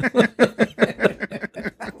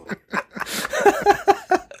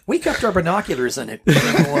 We kept our binoculars in it. I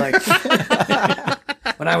don't know why.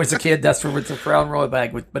 When I was a kid, that's where the Crown Royal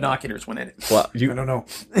bag with binoculars went in it. Well, I don't know.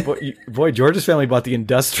 Boy, George's family bought the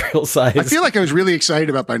industrial size. I feel like I was really excited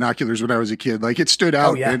about binoculars when I was a kid. Like it stood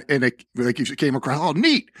out and like you came across, oh,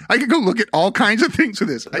 neat. I could go look at all kinds of things with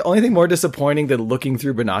this. The only thing more disappointing than looking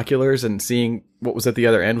through binoculars and seeing what was at the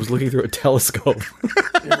other end was looking through a telescope.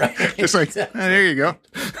 Right. Just like, there you go.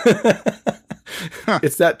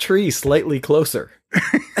 It's that tree slightly closer.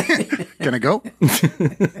 Can I go?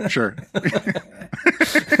 Sure.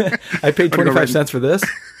 I paid 25 cents for this.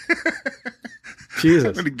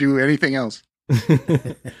 Jesus. I'm going to do anything else.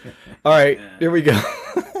 All right, here we go.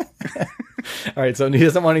 All right, so he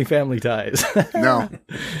doesn't want any family ties. No.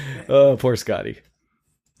 Oh, poor Scotty.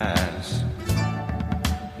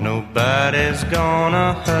 Nobody's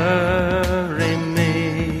gonna hurry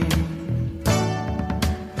me.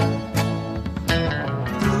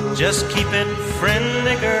 Just keep it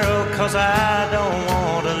friendly, girl, 'cause I don't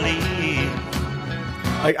want to leave.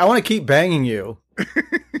 I want to keep banging you,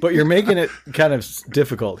 but you're making it kind of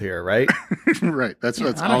difficult here, right? Right. That's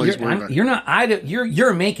all he's worried about. You're not.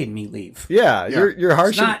 You're making me leave. Yeah. You're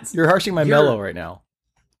harshing. You're harshing my mellow right now.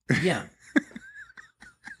 Yeah.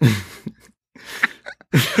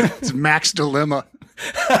 It's Mac's dilemma.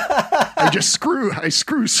 I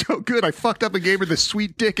screw so good. I fucked up and gave her the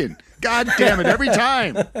sweet dickin'. God damn it, every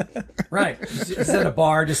time. Right. He's at a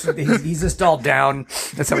bar, he's just all down.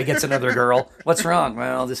 That's how he gets another girl. What's wrong?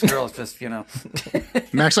 Well, this girl's just,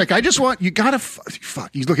 Mac's like, I just want, you gotta fuck.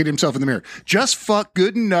 He's looking at himself in the mirror. Just fuck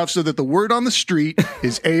good enough so that the word on the street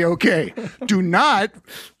is A-okay. Do not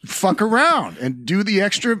fuck around and do the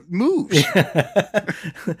extra moves.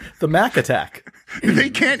 The Mac attack. They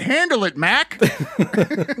can't handle it, Mac.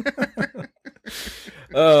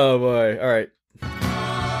 Oh, boy. All right.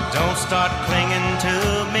 Don't start clinging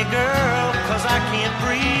to me, girl, 'cause I can't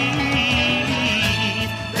breathe.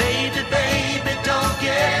 Baby, don't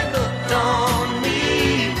get hooked on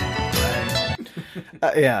me.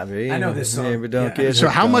 Yeah, baby. I know this song. Baby, don't get So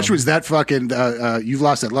hooked how on much me. was that fucking, You've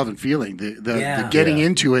Lost That Love and Feeling, the getting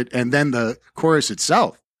into it, and then the chorus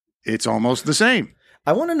itself? It's almost the same.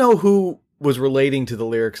 I want to know who was relating to the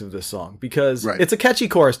lyrics of this song, because it's a catchy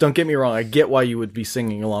chorus. Don't get me wrong. I get why you would be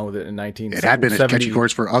singing along with it in 1970. It had been a catchy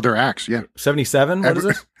chorus for other acts. Yeah. 77. What is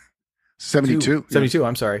this? 72. 72.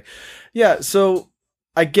 I'm sorry. Yeah. So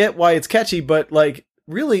I get why it's catchy, but like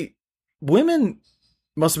really women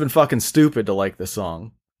must have been fucking stupid to like this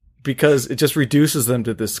song, because it just reduces them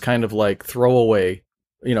to this kind of like throwaway,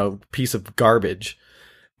 piece of garbage.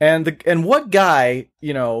 And what guy,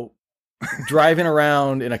 driving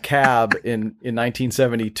around in a cab in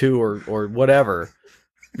 1972 or whatever,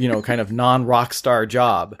 kind of non-rock star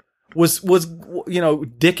job was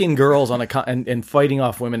dicking girls on and fighting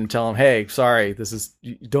off women and telling them, hey, sorry,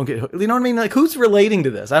 don't get, you know what I mean? Like, who's relating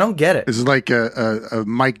to this? I don't get it. This is like a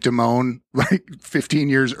Mike Damone, like 15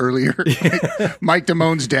 years earlier. Like Mike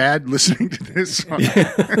Damone's dad listening to this song.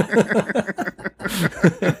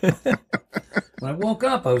 When I woke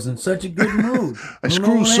up, I was in such a good mood. I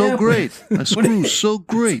screw so great.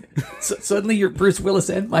 Suddenly you're Bruce Willis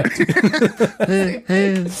and Mike.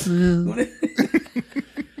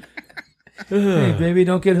 Hey, baby,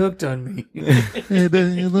 don't get hooked on me. Hey,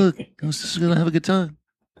 baby, look, I was just going to have a good time.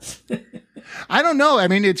 I don't know. I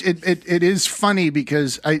mean, it is funny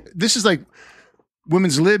because this is like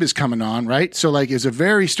Women's Lib is coming on, right? So like, it's a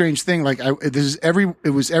very strange thing. Like it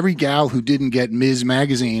was every gal who didn't get Ms.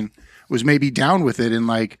 Magazine was maybe down with it, and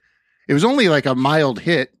like it was only like a mild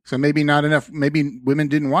hit, so maybe not enough. Maybe women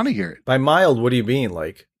didn't want to hear it. By mild, what do you mean?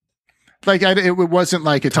 Like it wasn't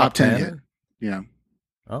like a top 10 hit. Yeah.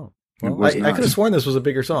 Oh, well, I could have sworn this was a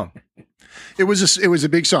bigger song. It was a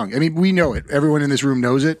big song. I mean, we know it. Everyone in this room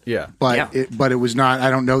knows it. Yeah. But it was not. I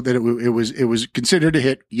don't know that it was considered a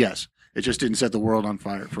hit. Yes, it just didn't set the world on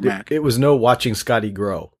fire for Mac. It was no watching Scotty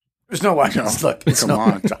grow. There's no watching. Look, it's come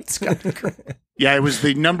on. Yeah, it was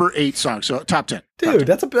the number 8 song. So top 10. Dude,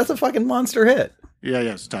 that's a fucking monster hit. Yeah,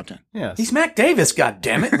 it's top 10. Yes. He's Mac Davis. God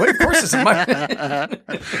damn it! Of course, it's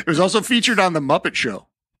It was also featured on the Muppet Show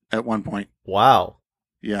at one point. Wow.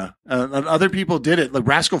 Yeah, other people did it. Like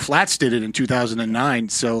Rascal Flatts did it in 2009.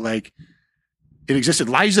 So like, it existed.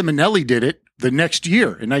 Liza Minnelli did it the next year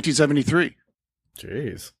in 1973.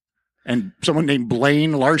 Jeez. And someone named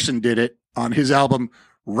Blaine Larson did it on his album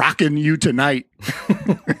 "Rockin' You Tonight."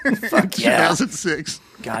 Fuck yeah. 2006.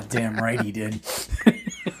 Goddamn right he did.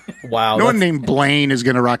 Wow. No one named Blaine is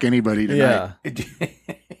going to rock anybody tonight. Yeah.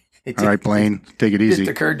 All right, Blaine, take it easy. It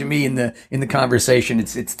occurred to me in the conversation.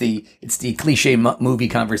 It's the cliche movie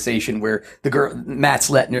conversation where the girl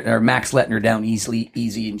Mac's letting her down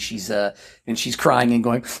easy, and she's crying and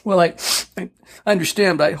going, "Well, I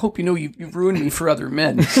understand, but I hope you know you've ruined me for other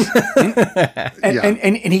men."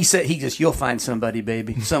 and he says, "You'll find somebody,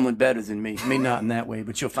 baby, someone better than me. I mean, not in that way,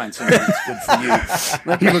 but you'll find somebody that's good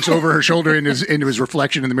for you." He looks over her shoulder into his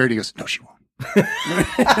reflection in the mirror. And he goes, "No, she won't.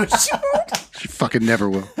 No, she won't. She fucking never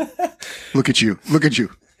will. Look at you.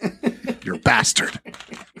 You're a bastard."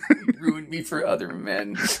 You ruined me for other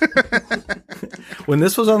men. When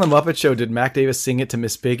this was on the Muppet Show, did Mac Davis sing it to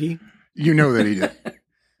Miss Piggy? You know that he did.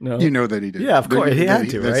 No, you know that he did. Yeah, of course he had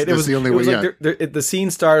to, right? That's the only way. The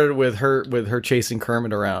scene started with her chasing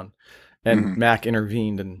Kermit around, and Mac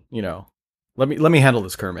intervened, and let me handle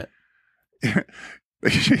this, Kermit.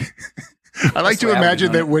 I like to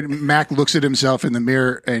imagine that when Mac looks at himself in the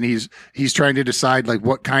mirror and he's trying to decide like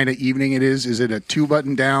what kind of evening it is. Is it a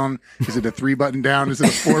 2-button down? Is it a 3-button down? Is it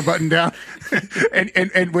a 4-button down?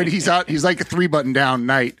 and when he's out, he's like a 3-button down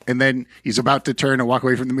night. And then he's about to turn and walk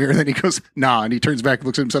away from the mirror. And then he goes, "Nah." And he turns back,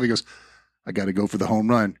 looks at himself. He goes, "I got to go for the home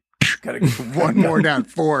run. Gotta go. One more down.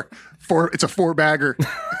 4. It's a 4-bagger.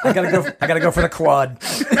 I gotta go for the quad."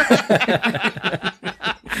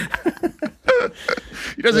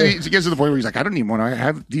 He doesn't. He gets to the point where he's like, "I don't even want to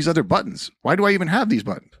have these other buttons. Why do I even have these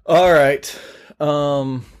buttons?" All right.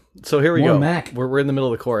 So here we go. Mac. We're in the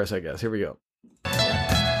middle of the chorus, I guess. Here we go.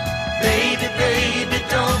 Baby, baby,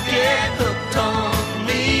 don't get hooked on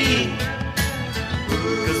me.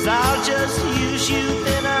 'Cause I'll just use you,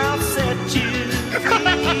 then I'll set you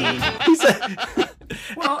free. He said.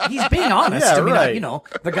 Well, he's being honest. Yeah, I mean, right.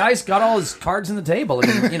 The guy's got all his cards on the table.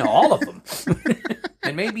 I mean, all of them.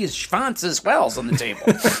 And maybe his schwanz as well's on the table.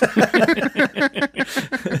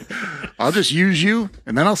 I'll just use you,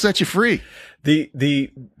 and then I'll set you free. The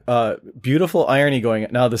beautiful irony going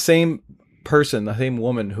now. The same person, the same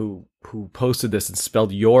woman who posted this and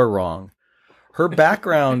spelled "your" wrong. Her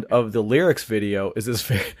background of the lyrics video is this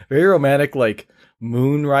very, very romantic, like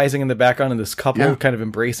moon rising in the background, and this couple kind of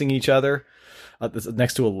embracing each other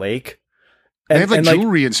next to a lake. And, they have like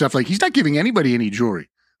jewelry and stuff. Like he's not giving anybody any jewelry.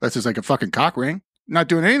 That's just like a fucking cock ring. Not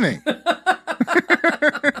doing anything.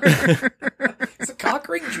 Is a cock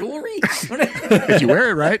ring jewelry? If you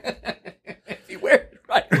wear it right. If you wear it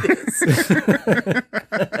right, it is.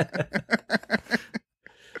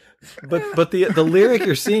 But the lyric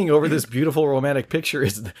you're seeing over this beautiful romantic picture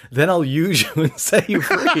is, "Then I'll use you and set you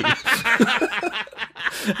free."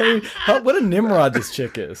 I mean, what a Nimrod this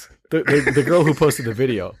chick is. The girl who posted the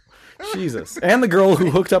video. Jesus. And the girl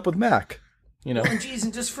who hooked up with Mac. And geez,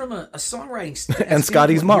 and just from a songwriting standpoint. And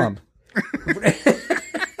Scotty's mom.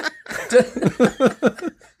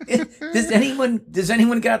 Does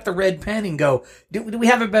anyone got the red pen and go, do we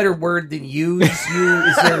have a better word than use?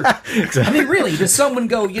 Is there? Exactly. I mean, really, does someone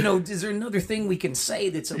go? Is there another thing we can say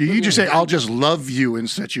that's? You just say, "I'll just love you and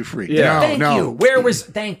set you free." Yeah. Thank you. Where was?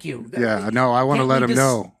 Thank you. Yeah. No, I want to let him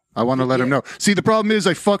know. I want to let him know. See, the problem is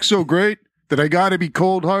I fuck so great that I got to be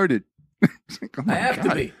cold-hearted. Like, oh I have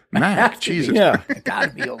to be. Mac, Jesus. Yeah. I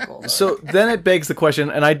gotta be cold. So then it begs the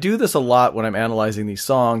question, and I do this a lot when I'm analyzing these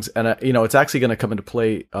songs, and it's actually going to come into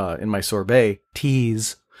play in my sorbet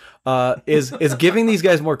tease. Is giving these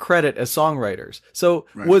guys more credit as songwriters. So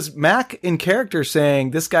was Mac in character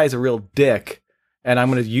saying this guy's a real dick, and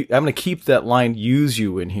I'm gonna keep that line "use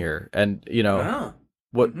you" in here, and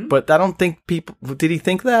what? Mm-hmm. But I don't think people did. He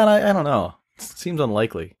think that? I don't know. It seems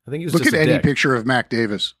unlikely. I think he was look just at a any dick. picture of Mac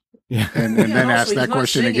Davis. Yeah, and then ask that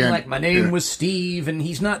question singing, again. Like my name was Steve, and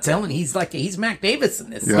he's not telling. He's Mac Davis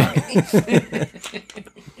in this. Yeah.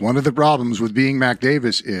 One of the problems with being Mac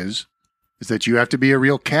Davis is that you have to be a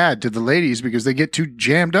real cad to the ladies because they get too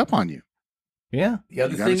jammed up on you. Yeah. The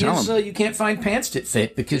other thing is you can't find pants that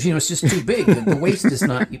fit because it's just too big. The waist is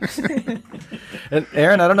not. And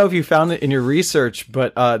Aaron, I don't know if you found it in your research,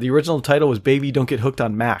 but the original title was "Baby Don't Get Hooked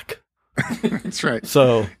on Mac." That's right.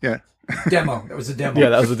 So yeah, demo. That was a demo. Yeah,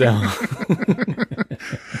 that was a demo.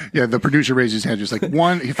 Yeah, the producer raised his hand, just like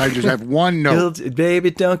one. If I just have one note,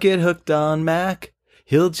 baby, don't get hooked on Mac.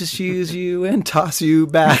 He'll just use you and toss you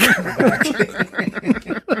back.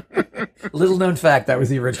 Little known fact, that was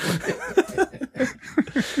the original.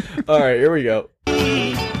 All right, here we go. Baby,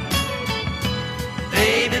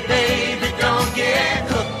 baby, don't get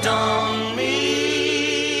hooked on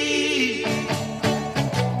me.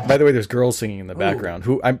 By the way, there's girls singing in the background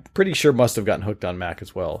who I'm pretty sure must have gotten hooked on Mac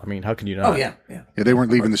as well. I mean, how can you not? Oh, yeah. Yeah, they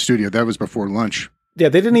weren't leaving the studio. That was before lunch. Yeah,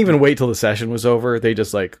 they didn't even wait till the session was over. They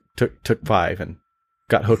just like took 5 and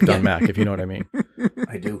got hooked on Mac, if you know what I mean.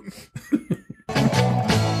 I do.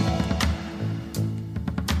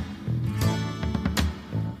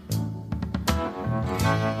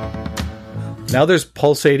 Now there's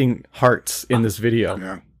pulsating hearts in this video.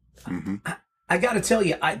 Yeah. Mm-hmm. I got to tell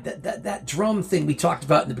you, that drum thing we talked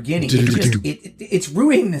about in the beginning, it's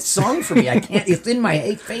ruining the song for me. I can't. It's in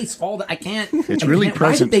my face all the. I can't. It's really can't,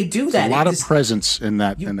 present. Why did they do that? There's a lot of presence in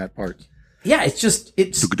that part. Yeah, it's just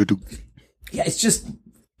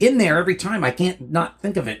in there every time. I can't not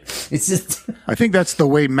think of it. It's just. I think that's the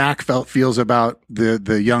way Mac feels about the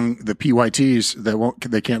PYTs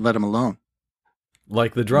they can't let him alone.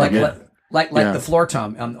 Like the drum. Like the floor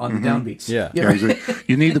tom on the downbeats. Yeah. He's like,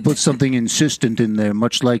 you need to put something insistent in there,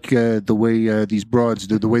 much like the way these broads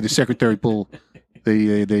do, the way the secretary pull.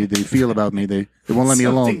 They feel about me. They won't let me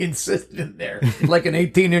alone. Something insistent in there, like an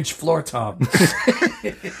 18-inch floor tom.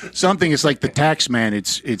 Something is like the tax man.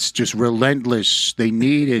 It's just relentless. They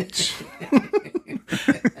need it.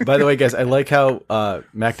 By the way, guys, I like how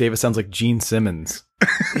Mac Davis sounds like Gene Simmons.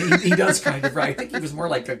 He does kind of, right? I think he was more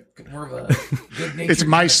of a good-natured. It's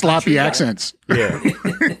my sloppy accents. Yeah,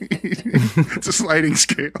 it's a sliding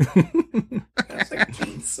scale. That's like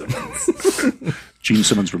Gene Simmons. Gene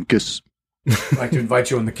Simmons from Kiss. I'd like to invite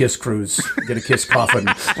you on the Kiss cruise. Get a Kiss coffin.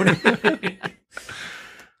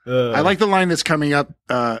 I like the line that's coming up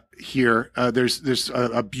here. There's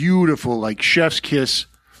a beautiful, like, chef's kiss,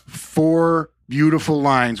 4 beautiful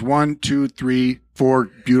lines. 1, 2, 3, 4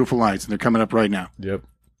 beautiful lines, and they're coming up right now. Yep.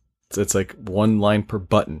 So it's like 1 line per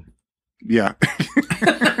button. Yeah.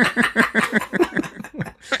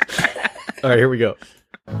 All right, here we go.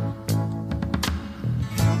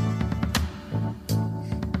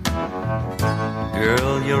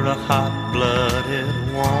 Girl, you're a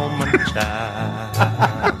hot-blooded woman child.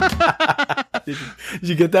 Did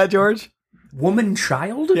you get that, George? Woman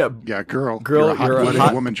child? Yeah. Yeah, girl. Girl, you're a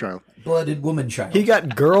hot-blooded woman child. Blooded woman child. He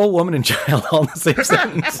got girl, woman, and child all in the same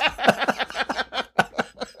sentence.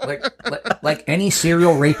 like any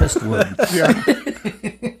serial rapist would. Yeah.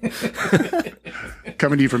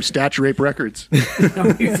 Coming to you from Statch Rape Records.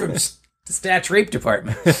 Coming from the Statch Rape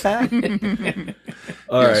Department.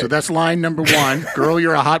 All right. So that's line number 1. Girl,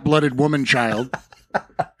 you're a hot-blooded woman child.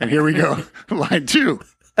 And here we go. Line 2.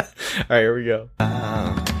 All right, here we go.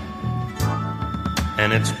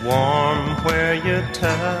 And it's warm where you're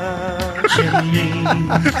touching me.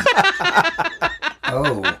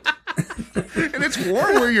 Oh. And it's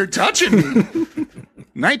warm where you're touching me.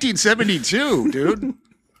 1972, dude.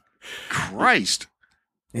 Christ.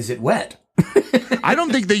 Is it wet? I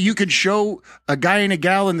don't think that you could show a guy and a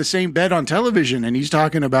gal in the same bed on television and he's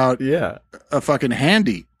talking about a fucking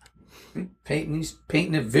handy. He's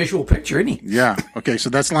painting a visual picture, isn't he? Yeah. Okay, so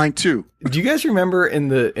that's line 2. Do you guys remember in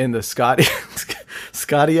the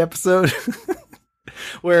Scotty episode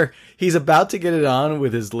where he's about to get it on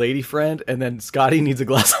with his lady friend and then Scotty needs a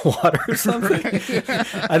glass of water or something?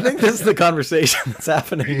 I think this is the conversation that's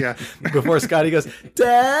happening before Scotty goes,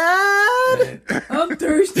 Dad, I'm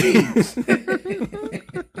thirsty.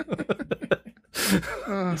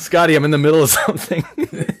 Scotty, I'm in the middle of something.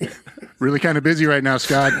 Really kind of busy right now,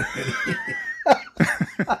 Scott.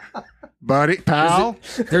 Buddy, pal.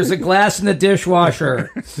 There's a glass in the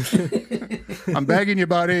dishwasher. I'm begging you,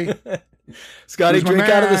 buddy. Scotty, drink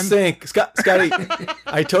out of the sink. Scotty,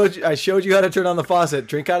 I showed you how to turn on the faucet.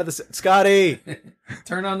 Drink out of the sink. Scotty.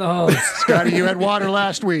 Turn on the hose. Scotty, you had water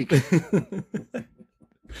last week.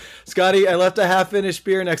 Scotty, I left a half-finished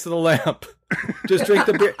beer next to the lamp. Just drink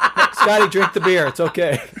the beer. Scotty, drink the beer. It's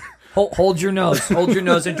okay. Hold your nose. Hold your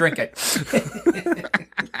nose and drink it.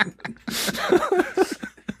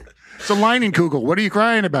 It's a Leinenkugel. What are you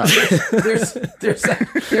crying about? there's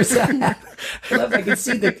a I love, I can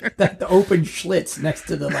see the open Schlitz next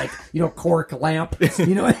to the cork lamp.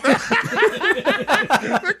 You know,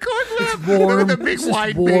 The cork lamp. It's warm. The big It's just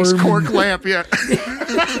wide warm. base cork lamp. Yeah.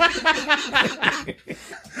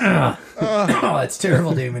 Oh, that's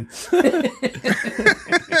terrible, Damon.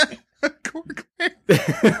 Cork lamp.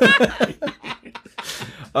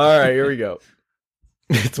 All right, here we go.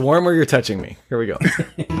 It's warm where you're touching me. Here we go.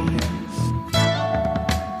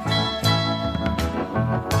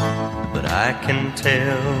 But I can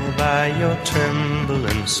tell by your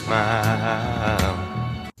trembling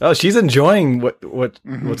smile. Oh, she's enjoying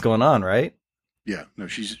what's going on, right? Yeah. No,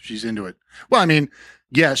 she's into it. Well, I mean,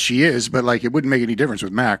 yes, she is, but it wouldn't make any difference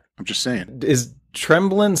with Mac. I'm just saying. Is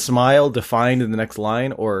trembling smile defined in the next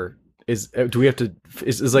line, or do we have to?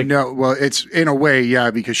 Is like no? Well, it's in a way,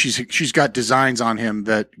 yeah, because she's got designs on him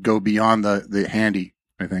that go beyond the handy.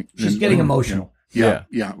 I think she's getting emotional.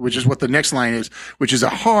 Yeah, which is what the next line is, which is a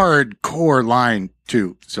hardcore line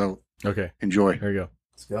too. So okay, enjoy. Here we go.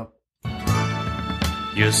 Let's go.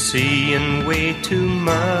 You're seeing way too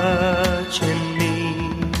much in me.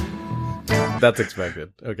 That's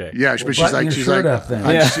expected. Okay. Yeah, but she's like, I'm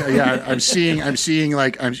seeing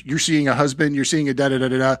you're seeing a husband, you're seeing a da da da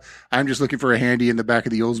da da. I'm just looking for a handy in the back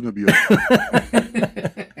of the Oldsmobile.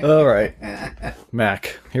 All right,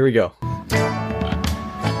 Mac. Here we go.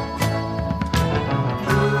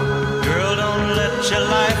 Girl, don't let your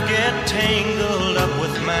life get tangled up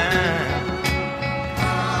with mine.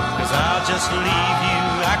 'Cause I'll just leave you.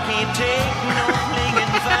 I can't take no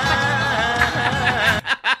clinging vine.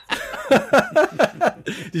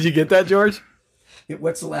 Did you get that, George?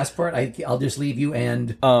 What's the last part? I'll just leave you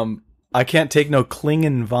and... I can't take no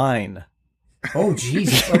clinging vine. Oh,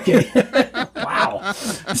 Jesus. Okay. Wow.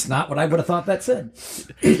 That's not what I would have thought that said.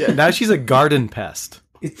 Yeah, now she's a garden pest.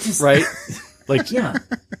 It's just... Right? Yeah.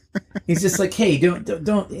 He's just like, hey, don't,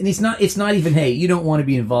 and it's not even, hey, you don't want to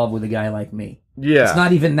be involved with a guy like me. Yeah. It's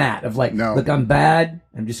not even that of no. Look, I'm bad.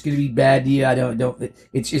 I'm just going to be bad to you. I don't,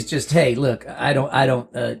 it's just, hey, look,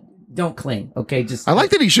 don't cling. Okay. Just, I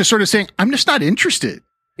like that he's just sort of saying, I'm just not interested.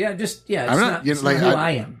 Yeah. It's I'm not who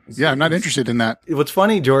I am. I'm not interested in that. What's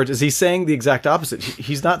funny, George, is he's saying the exact opposite.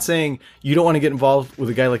 He's not saying you don't want to get involved with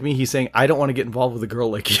a guy like me. He's saying I don't want to get involved with a girl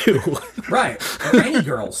like you. Right. Or any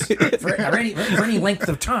girls for any length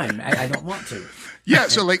of time. I don't want to. Yeah.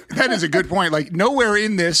 So that is a good point. Nowhere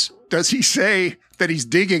in this does he say that he's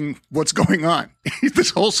digging what's going on.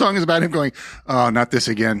 This whole song is about him going, oh, not this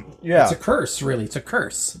again. Yeah. It's a curse, really. It's a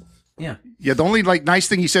curse. Yeah. Yeah. The only nice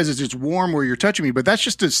thing he says is it's warm where you're touching me, but that's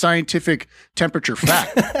just a scientific temperature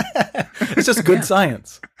fact. It's just good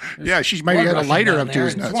science. Yeah. She maybe had a lighter up to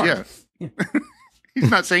his nuts. Yeah. He's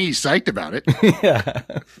not saying he's psyched about it. Yeah.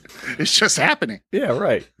 It's just happening. Yeah,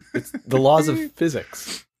 right. It's the laws of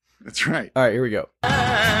physics. That's right. All right, here we go. Baby,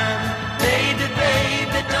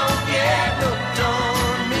 don't get hooked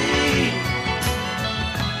on me.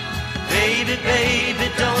 Baby,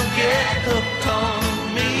 don't get hooked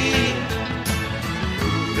on me.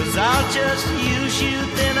 'Cause I'll just use you,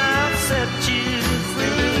 then I'll set you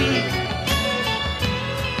free.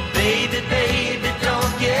 Baby,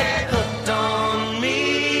 don't get hooked on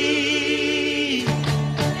me.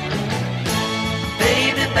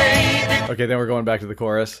 Baby. Okay, then we're going back to the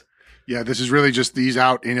chorus. Yeah, this is really just these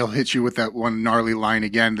out, and he'll hit you with that one gnarly line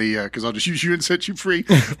again. Because I'll just use you and set you free.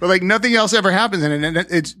 But nothing else ever happens, and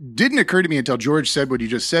it didn't occur to me until George said what he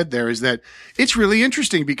just said. There is that it's really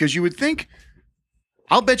interesting because you would think,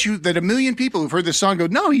 I'll bet you that 1 million people who've heard this song go,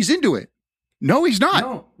 no, he's into it. No, he's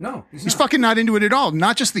not. No, he's fucking not into it at all.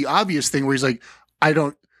 Not just the obvious thing where he's like, I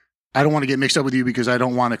don't want to get mixed up with you because I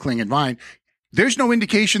don't want to cling and vine. There's no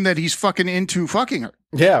indication that he's fucking into fucking her.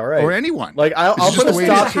 Yeah, right. Or anyone. I'll put a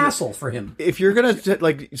stop to hassle for him. If you're going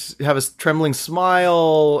to have a trembling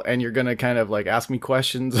smile and you're going to kind of ask me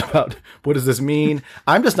questions about what does this mean,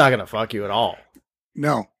 I'm just not going to fuck you at all.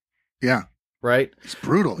 No. Yeah. Right? It's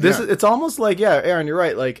brutal. It's almost Aaron, you're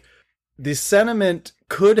right. The sentiment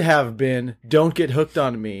could have been, don't get hooked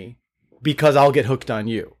on me because I'll get hooked on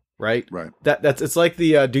you. Right. It's like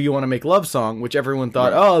the "Do You Want to Make Love" song, which everyone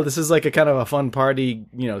thought, oh, this is a kind of a fun party,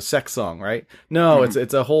 sex song, right? No,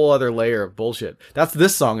 it's a whole other layer of bullshit. That's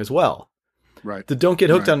this song as well. Right. The "Don't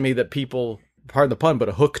Get Hooked on Me" that people, pardon the pun, but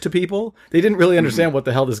a hook to people. They didn't really understand what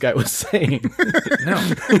the hell this guy was saying. No.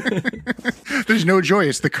 There's no joy.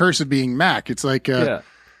 It's the curse of being Mac. It's like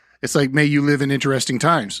It's like, may you live in interesting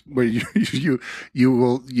times where you're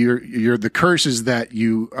the curse is that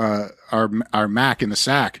you are Mac in the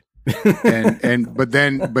sack. But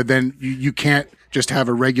then you can't just have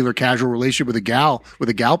a regular casual relationship with a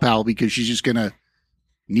gal pal because she's just gonna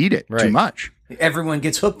need it too much. Everyone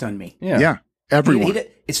gets hooked on me. Yeah, everyone.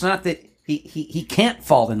 It's not that he can't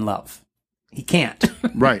fall in love. He can't.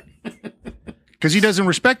 Right. Because he doesn't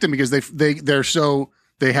respect them because they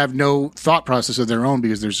have no thought process of their own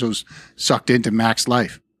because they're so sucked into Mac's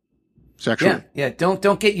life sexually. Yeah.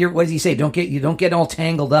 Don't get your, what does he say? Don't get all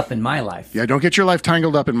tangled up in my life. Yeah. Don't get your life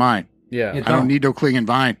tangled up in mine. Yeah. You I don't need no clinging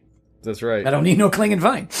vine. That's right. I don't need no clinging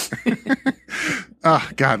vine. Oh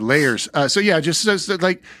God, layers. Just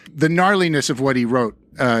like the gnarliness of what he wrote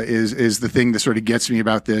is the thing that sort of gets me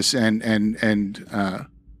about this, and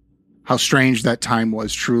how strange that time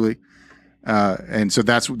was truly. And so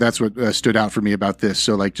that's what stood out for me about this.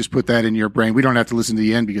 So like, just put that in your brain. We don't have to listen to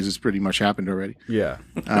the end because it's pretty much happened already. Yeah.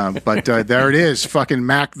 But there it is. Fucking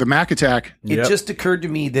the Mac attack. It just occurred to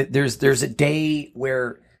me that there's a day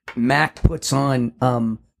where Mac puts on,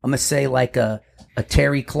 I'm going to say like a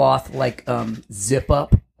terry cloth, like, zip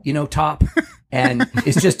up, top. And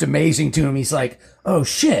it's just amazing to him. He's like, oh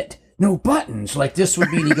shit. No buttons. Like this would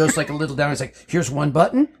be, and he goes like a little down. He's like, here's one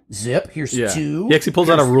button, zip. Here's two. He actually pulls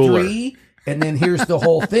out a ruler. 3, and then here's the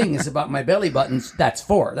whole thing is about my belly buttons. That's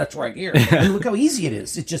 4. That's right here. And look how easy it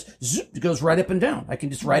is. It just it goes right up and down. I can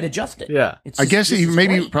just right adjust it. Yeah. I guess he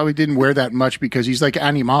probably didn't wear that much because he's like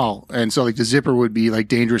animal, and so like the zipper would be like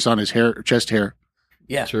dangerous on his chest hair.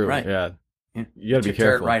 Yeah, true. Right. Yeah, you got to be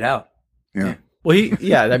tear careful. it right out. Yeah. Well, he's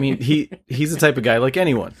the type of guy like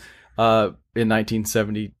anyone. In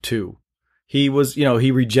 1972, he was,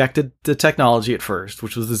 he rejected the technology at first,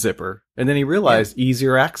 which was the zipper, and then he realized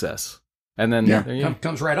easier access, and then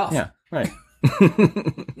comes right off. Yeah, right.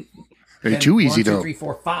 Too easy 1, 2, though. 3,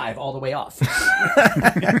 4, 5, all the way off.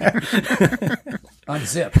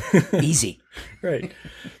 Unzip, easy. Right.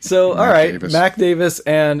 So, all right, Davis. Mac Davis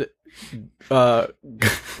and, by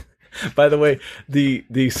the way, the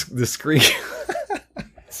screen.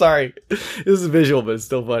 Sorry, this is visual, but it's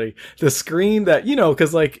still funny. The screen that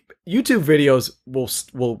because like YouTube videos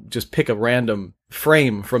will just pick a random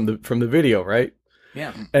frame from the video, right?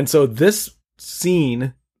 Yeah. And so this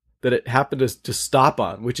scene that it happened to stop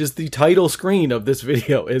on, which is the title screen of this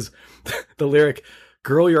video, is the lyric,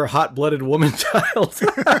 "Girl, you're a hot-blooded woman child."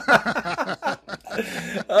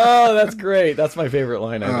 Oh, that's great. That's my favorite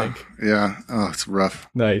line, I think. Yeah. Oh, it's rough.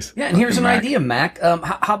 Nice. Yeah, and here's an idea, Mac.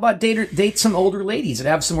 How about date some older ladies that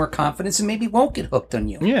have some more confidence and maybe won't get hooked on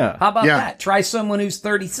you? Yeah. How about that? Try someone who's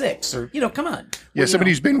 36 or, come on. Yeah,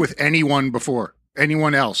 somebody who's been with anyone before.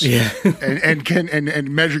 Anyone else, and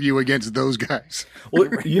can measure you against those guys. Well,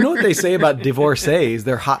 you know what they say about divorcees?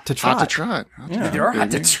 They're hot to trot. Hot to trot. They're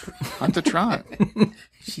hot to trot. Hot to trot.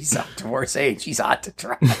 She's a divorcee. She's hot to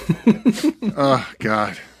trot. Oh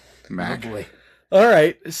God, Mac. Oh, boy. All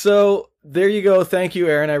right, so there you go. Thank you,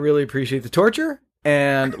 Aaron. I really appreciate the torture.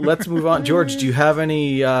 And let's move on. George, do you have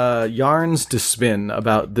any yarns to spin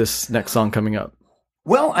about this next song coming up?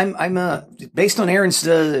 Well, I'm based on Aaron's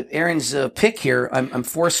pick here. I'm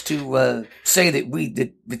forced to say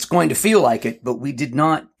that it's going to feel like it, but we did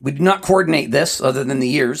not coordinate this other than the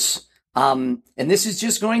years. And this is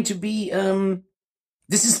just going to be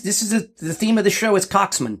this is the theme of the show is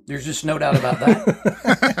Coxman. There's just no doubt about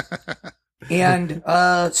that. And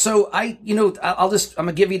so I'm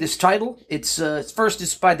gonna give you this title. It's first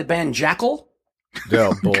is by the band Jackyl.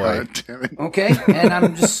 Oh boy. Okay. And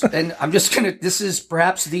I'm just gonna, this is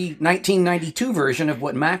perhaps the 1992 version of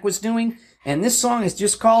what Mac was doing. And this song is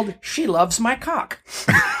just called She Loves My Cock.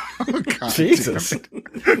 Oh, God, Jesus.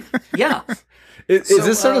 Yeah. Is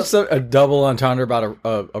this sort of a double entendre about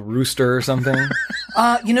a rooster or something?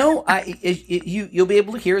 You'll be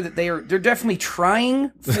able to hear that they're definitely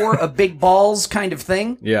trying for a big balls kind of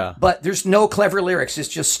thing. Yeah. But there's no clever lyrics. It's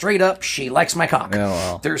just straight up, she likes my cock. Oh,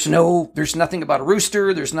 well. There's nothing about a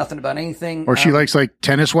rooster. There's nothing about anything. Or she likes like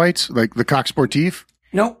tennis whites, like the coq sportif.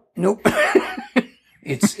 Nope.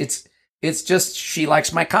 It's just she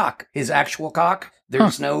likes my cock, his actual cock.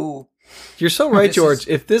 There's no. You're so right, George.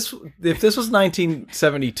 If this was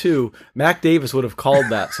 1972, Mac Davis would have called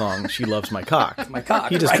that song "She Loves My Cock." My cock.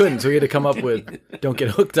 He just couldn't, so he had to come up with "Don't Get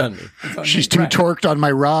Hooked on Me." She's too torqued on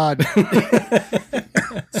my rod.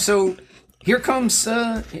 So here comes.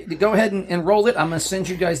 Go ahead and roll it. I'm going to send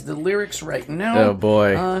you guys the lyrics right now. Oh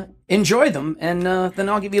boy. Enjoy them, and then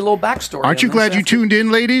I'll give you a little backstory. Aren't you glad you tuned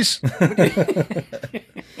in, ladies?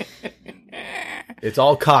 It's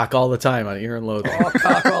all cock all the time on Ear and Loathing. All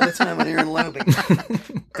cock all the time on Ear and Loathing.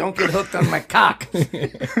 Don't get hooked on my cock.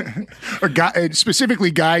 Or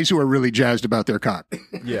specifically guys who are really jazzed about their cock.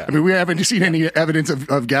 Yeah. I mean, we haven't seen any evidence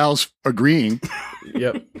of gals agreeing.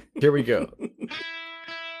 Yep. Here we go.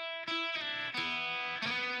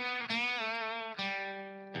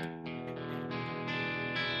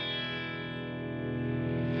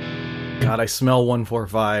 God, I smell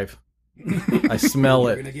 145. I smell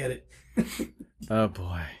You're it. gonna get it. Oh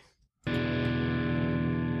boy.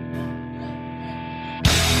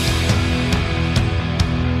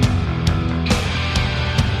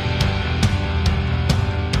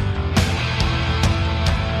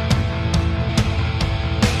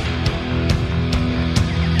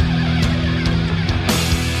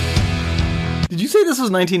 Did you say this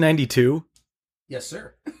was 1992? Yes,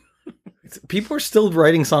 sir. People are still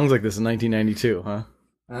writing songs like this in 1992, huh?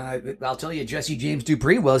 I'll tell you, Jesse James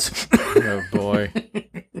Dupree was. Oh boy.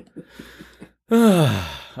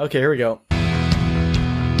 Okay, here we go.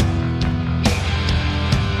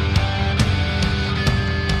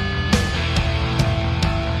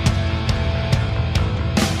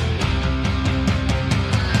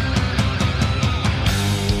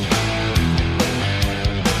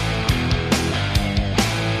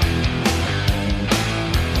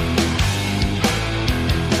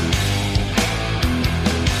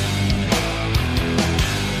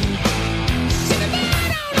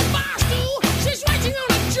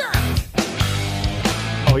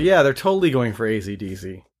 Oh yeah, they're totally going for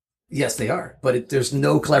AC/DC. Yes, they are, but there's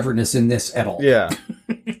no cleverness in this at all. Yeah.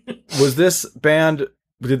 Was this band,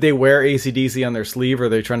 did they wear AC/DC on their sleeve, or are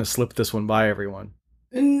they trying to slip this one by everyone?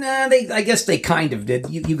 Nah, I guess they kind of did.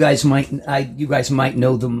 You guys might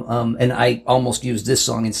know them, and I almost used this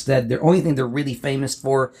song instead. The only thing they're really famous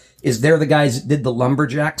for is they're the guys that did the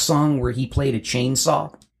Lumberjack song where he played a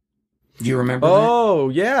chainsaw. Do you remember that? Oh,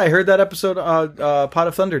 yeah, I heard that episode. Pot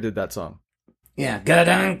of Thunder did that song. Yeah,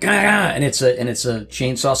 and it's a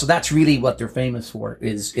chainsaw. So that's really what they're famous for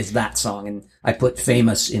is that song, and I put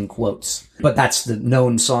 "famous" in quotes. But that's the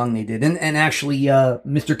known song they did. And actually,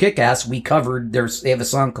 Mr. Kickass, we covered. They have a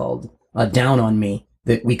song called "Down on Me"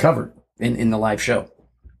 that we covered in the live show.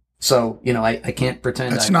 So I can't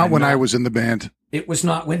pretend. That's not when I was in the band. It was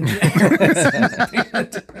not when we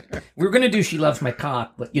were going to do "She Loves My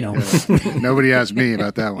Cock," but Nobody asked me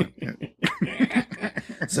about that one.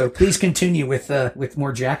 So please continue with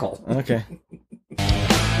more Jackyl. Okay.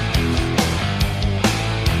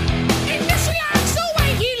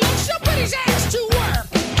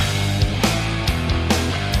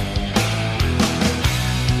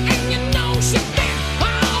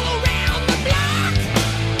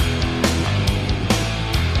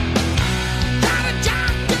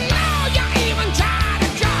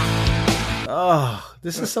 Oh,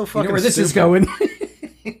 this is so fucking. You know where this stupid. is going?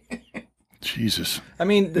 Jesus. I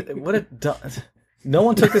mean, no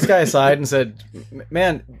one took this guy aside and said,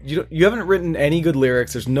 "Man, you haven't written any good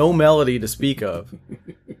lyrics. There's no melody to speak of.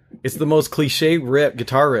 It's the most cliche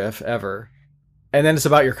guitar riff ever, and then it's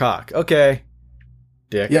about your cock." Okay,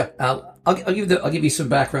 dick. Yeah, I'll give you some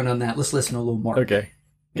background on that. Let's listen a little more. Okay,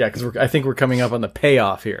 yeah, because I think we're coming up on the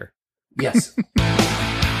payoff here. Yes.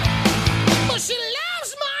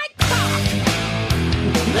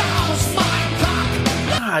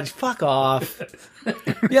 God, fuck off.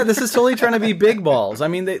 Yeah, this is totally trying to be big balls. I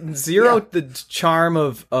mean, they zeroed the charm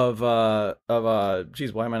of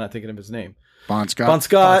geez, why am I not thinking of his name? Bon Scott. Bon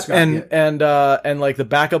Scott, and like the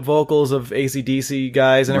backup vocals of AC/DC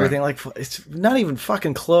guys and everything. Like, it's not even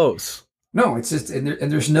fucking close. No, it's just, and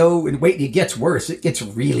there's no, and wait, it gets worse. It gets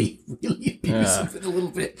really, really abusive in a little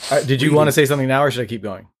bit. Did you want to say something now, or should I keep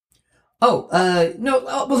going? Oh,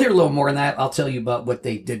 no, we'll hear a little more on that. I'll tell you about what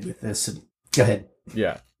they did with this. Go ahead.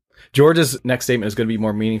 Yeah. George's next statement is going to be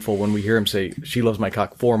more meaningful when we hear him say, "She loves my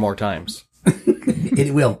cock" 4 more times.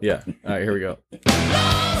 It will. Yeah. All right, here we go.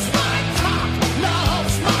 Loves my cock.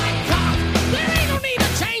 There ain't no need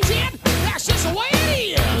to change it. That's just the way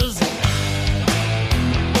it is.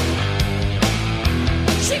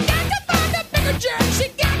 She got to find a bigger jerk. She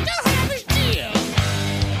got to have his jizz.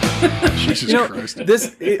 Jesus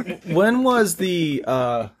Christ. When was the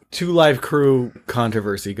Two Live Crew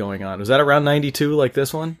controversy going on? Was that around 92 like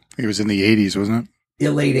this one? It was in the 80s, wasn't it?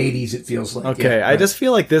 The late 80s, it feels like. Okay, yeah, I just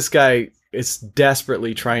feel like this guy is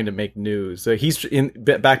desperately trying to make news. So he's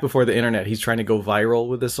back before the internet. He's trying to go viral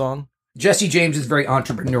with this song. Jesse James is very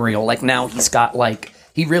entrepreneurial. Like now he's got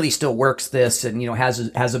he really still works this and,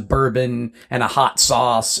 has a bourbon and a hot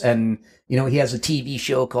sauce. And, he has a TV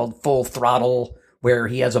show called Full Throttle where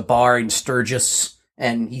he has a bar in Sturgis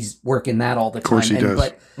and he's working that all the time. Of course he does.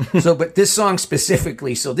 But this song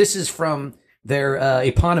specifically, so this is from their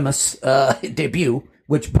eponymous debut,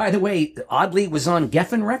 which, by the way, oddly was on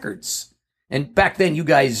Geffen Records. And back then, you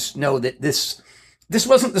guys know that this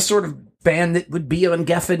wasn't the sort of band that would be on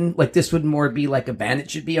Geffen. Like, this would more be like a band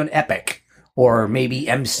that should be on Epic or maybe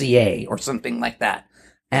MCA or something like that.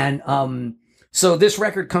 And So this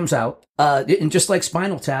record comes out, and just like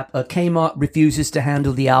Spinal Tap, Kmart refuses to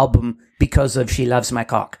handle the album because of She Loves My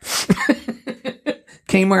Cock.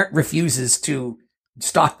 Kmart refuses to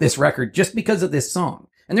stock this record just because of this song.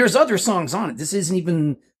 And there's other songs on it. This isn't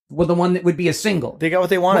even the one that would be a single. They got what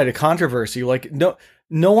they wanted, a controversy. Like, no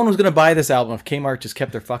one was going to buy this album if Kmart just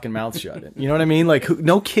kept their fucking mouths shut. You know what I mean? Like,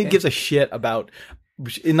 no kid gives a shit about,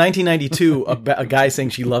 in 1992, a guy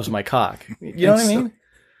saying she loves my cock. You know what I mean?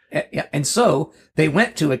 Yeah, and so they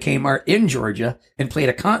went to a Kmart in Georgia and played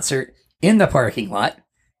a concert in the parking lot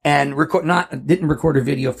and didn't record a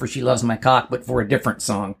video for She Loves My Cock, but for a different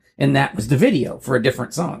song. And that was the video for a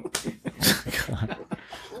different song. God.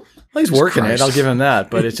 Well, he's working it. I'll give him that.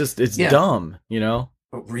 But it's dumb, you know?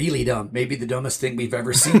 Really dumb. Maybe the dumbest thing we've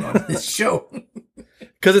ever seen on this show.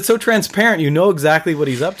 Because it's so transparent. You know exactly what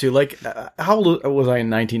he's up to. Like, how old was I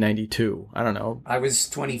in 1992? I don't know. I was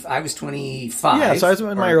 25. Yeah, so I was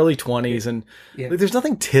in my early 20s. And like, there's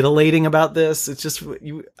nothing titillating about this. It's just,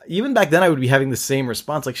 even back then I would be having the same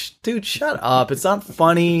response. Like, dude, shut up. It's not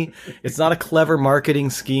funny. It's not a clever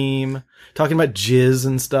marketing scheme. Talking about jizz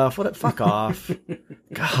and stuff. Fuck off.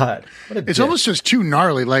 God. It's almost just too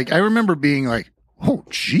gnarly. Like, I remember being like, oh,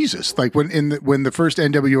 Jesus. Like, when the first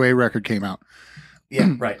NWA record came out.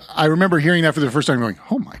 Yeah, right. I remember hearing that for the first time going,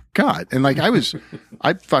 oh my God. And like,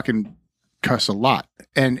 I fucking cuss a lot.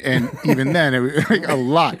 And even then, it was like a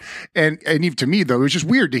lot. And even to me, though, it was just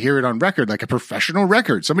weird to hear it on record, like a professional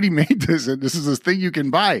record. Somebody made this and this is this thing you can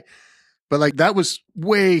buy. But like, that was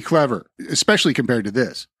way clever, especially compared to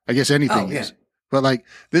this. I guess anything is. But like,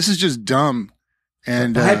 this is just dumb.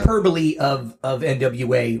 And the hyperbole of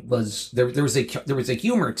NWA was there was a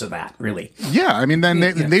humor to that, really. Yeah. I mean, then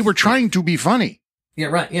they were trying to be funny. Yeah,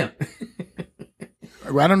 right. Yeah.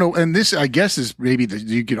 I don't know. And this, I guess, is maybe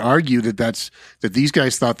you could argue that these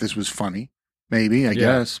guys thought this was funny. Maybe, I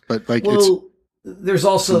guess. But like, there's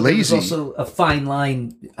also lazy. There's also a fine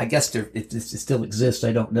line. I guess if it still exists,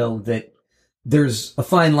 I don't know, that there's a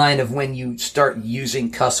fine line of when you start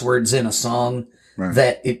using cuss words in a song, right,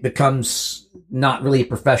 that it becomes not really a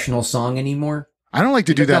professional song anymore. I don't like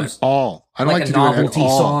to do that at all. I don't like to do it at all. Novelty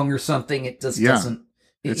song or something. It just doesn't.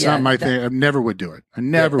 It's not my thing. I never would do it. I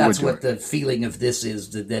never would do it. That's what the feeling of this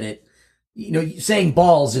is, that it, saying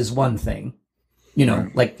balls is one thing,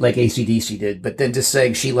 right, like AC/DC did, but then just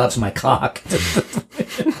saying she loves my cock.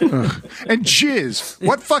 And jizz.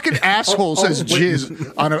 What fucking asshole says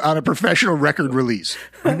jizz on a professional record release?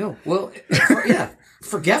 I know. Well,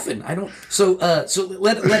 for Geffen, I don't. So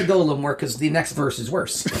let it go a little more, because the next verse is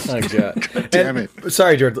worse. Oh, God. Damn it.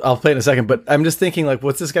 Sorry, George. I'll play in a second, but I'm just thinking, like,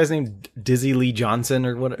 what's this guy's name? Dizzy Lee Johnson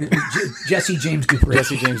or what? Jesse James Dupree.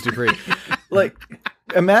 Jesse James Dupree. Like,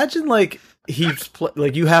 imagine, like,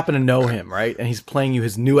 like you happen to know him, right? And he's playing you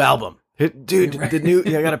his new album. Dude, right.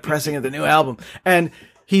 I got a pressing of the new album. And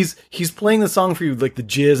he's playing the song for you, like the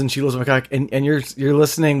jizz and She Loves My Cock, and you're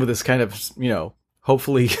listening with this kind of,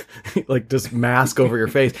 hopefully, like, just mask over your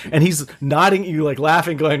face, and he's nodding at you, like,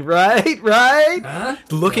 laughing, going, right,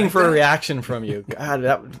 looking for a reaction from you. God,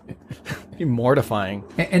 that would be mortifying.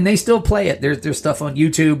 And they still play it. There's stuff on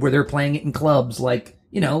YouTube where they're playing it in clubs, like,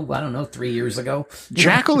 I don't know, 3 years ago.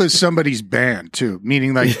 Jackyl is somebody's band too,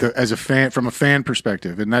 meaning like as a fan, from a fan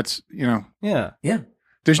perspective, and that's yeah.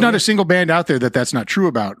 There's not a single band out there that's not true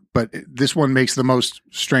about, but this one makes the most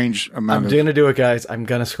strange amount. I'm going to do it, guys. I'm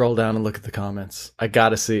going to scroll down and look at the comments. I got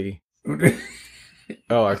to see.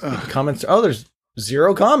 Our comments. Oh, there's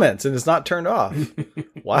 0 comments and it's not turned off.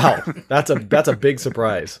 Wow. That's a big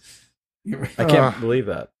surprise. I can't believe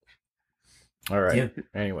that. All right. Yeah.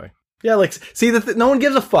 Anyway. Yeah, like, see, no one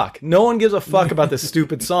gives a fuck. No one gives a fuck about this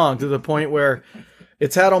stupid song, to the point where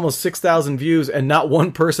it's had almost 6,000 views and not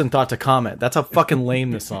one person thought to comment. That's how fucking lame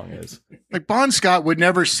this song is. Like, Bon Scott would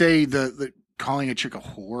never say the calling a chick a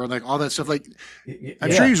whore, like all that stuff. Like,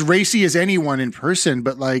 I'm sure he's racy as anyone in person,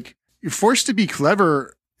 but like, you're forced to be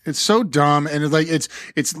clever. It's so dumb, and it's like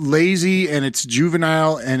it's lazy, and it's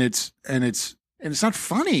juvenile, and it's not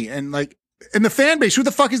funny, and like. And the fan base, who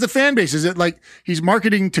the fuck is the fan base? Is it like he's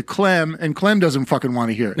marketing to Clem, and Clem doesn't fucking want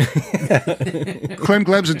to hear it? Clem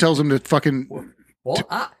Glebson tells him to fucking.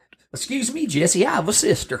 Well, excuse me, Jesse, I have a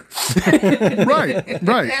sister. Right. And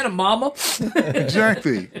a mama.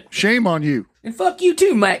 Exactly. Shame on you. And fuck you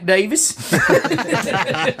too, Mac Davis.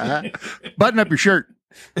 Button up your shirt.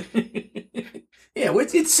 Yeah,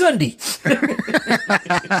 it's Sunday.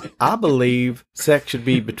 I believe sex should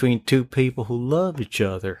be between two people who love each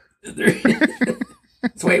other.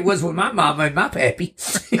 That's the way it was with my mama and my pappy.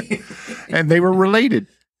 And they were related.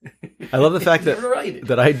 I love the fact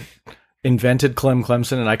that I invented Clem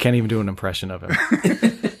Clemson, and I can't even do an impression of him.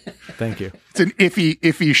 Thank you. It's an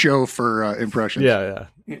iffy show for impressions. Yeah.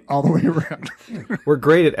 All the way around. We're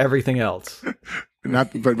great at everything else.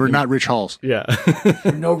 But we're not Rich Halls. Yeah.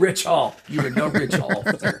 No Rich Hall. You were no Rich Hall.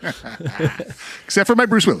 Except for my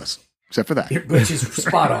Bruce Willis. Except for that. Which is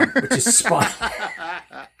spot on.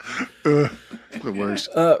 The worst.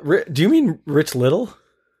 Do you mean Rich Little?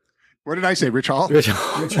 What did I say? Rich Hall? Rich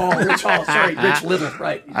Hall. Rich Hall. Sorry, Rich Little.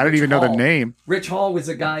 Right. I don't even know the name. Rich Hall was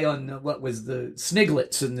a guy on what was the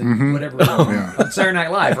Sniglets and whatever on Saturday Night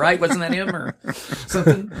Live, right? Wasn't that him or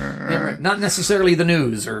something? Yeah, right. Not necessarily the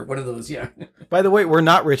news or one of those. Yeah. By the way, we're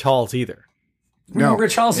not Rich Halls either. We're not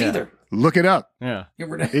Rich Halls either. Look it up. Yeah.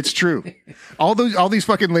 It's true. All these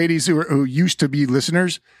fucking ladies who used to be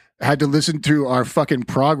listeners had to listen to our fucking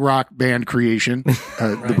prog rock band creation.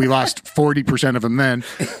 We lost 40% of them then.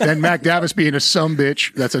 Then Mac Davis being a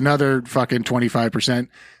sumbitch. That's another fucking 25%.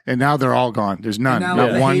 And now they're all gone. There's none. And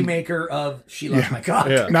now the haymaker of She Loves My Cock.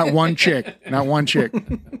 Yeah. Not one chick.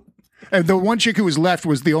 And the one chick who was left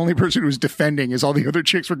was the only person who was defending as all the other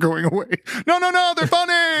chicks were going away. No, they're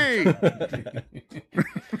funny.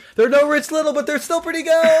 They're no Rich Little, but they're still pretty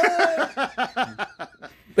good.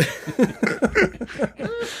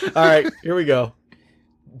 All right, here we go.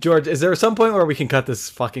 George, is there some point where we can cut this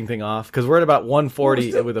fucking thing off? Because we're at about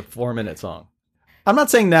 1:40 with a 4-minute song. I'm not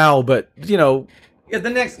saying now, but, Yeah,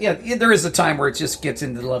 there is a time where it just gets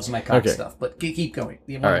into the Loves My Cock stuff. But keep going.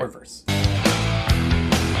 One more verse.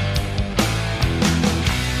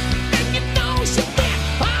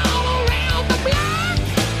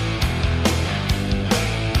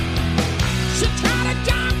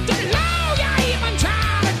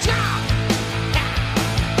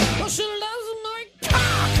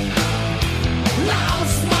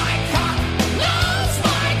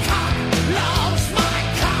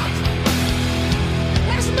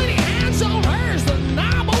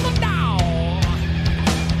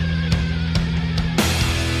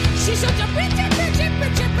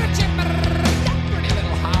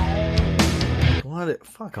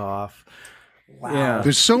 Fuck off. Wow. Yeah.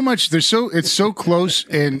 It's so close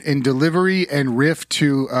in delivery and riff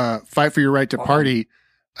to Fight for Your Right to Party.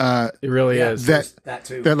 It really is. That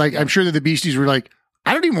too. That I'm sure that the Beasties were like,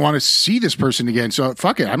 I don't even want to see this person again. So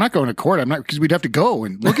fuck it. I'm not going to court. I'm not, because we'd have to go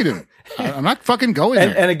and look at him. I'm not fucking going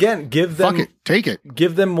there. And again, give them, fuck it. Take it.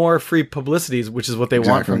 Give them more free publicities, which is what they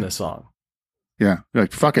want from this song. Yeah,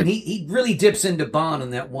 like fuck it. And he really dips into Bon on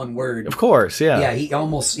that one word. Of course, yeah. Yeah,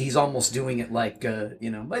 he's almost doing it like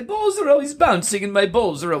my balls are always bouncing and my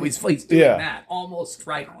balls are always doing that. Almost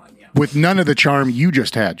right on, yeah. With none of the charm you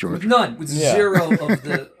just had, George. With none, with zero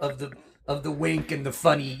of the wink and the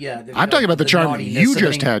funny. Yeah, I'm talking about the charm you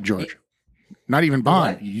just had, George. Not even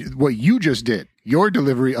Bon. What you just did. Your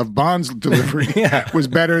delivery of Bon's delivery was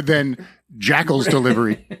better than Jackyl's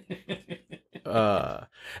delivery.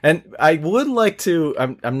 And I would like to,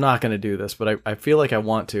 I'm not going to do this, but I feel like I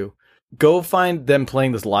want to go find them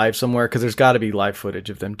playing this live somewhere, because there's got to be live footage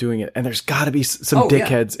of them doing it. And there's got to be some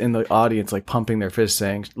dickheads in the audience, like pumping their fist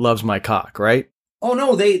saying, "Loves my cock," right? Oh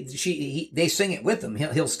no, they sing it with him.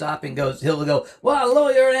 He'll stop and he'll go, "Well, a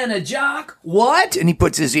lawyer and a jock, what?" And he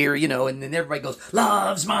puts his ear, and then everybody goes,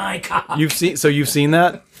 "Loves my cock." You've seen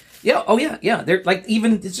that? Yeah. Oh yeah. They're like,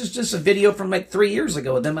 even this is just a video from like 3 years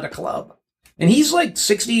ago of them at a club. And he's like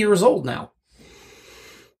 60 years old now.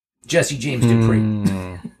 Jesse James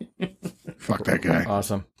Dupree. Fuck that guy.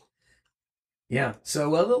 Awesome. Yeah. So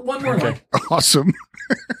one more line. Awesome.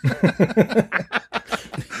 To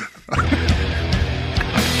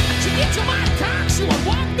get to my cock, she would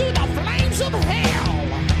walk through the flames of hell.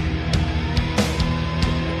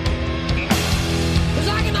 'Cause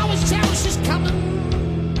I can always tell she's coming.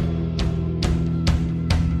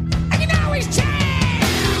 I can always tell.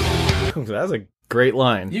 That's a great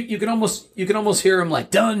line. You can almost hear him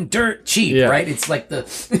like, "Done dirt cheap," right? It's like the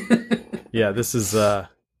yeah. This is So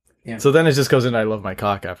then it just goes in, "I love my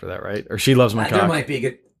cock" after that, right? Or "She loves my cock." There might be a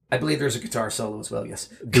good. I believe there's a guitar solo as well. Yes.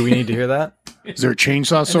 Do we need to hear that? Is there a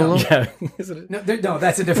chainsaw solo? Yeah. No,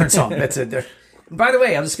 that's a different song. By the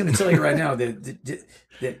way, I'm just going to tell you right now that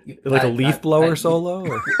like a leaf blower solo.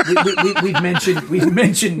 Or? We've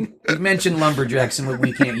mentioned lumberjacks and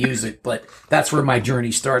we can't use it, but that's where my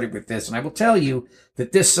journey started with this. And I will tell you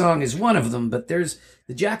that this song is one of them. But the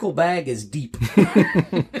Jackyl bag is deep.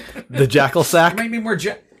 The Jackyl sack. Maybe more.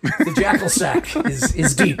 The Jackyl sack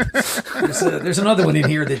is deep. There's another one in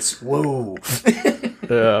here that's whoa.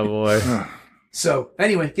 Oh boy. So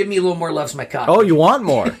anyway, give me a little more. Loves my cock. Oh, you want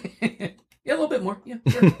more? Yeah, a little bit more. Yeah.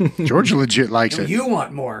 Sure. George legit likes it. You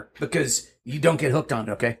want more because you don't get hooked on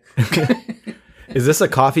it, okay? Is this a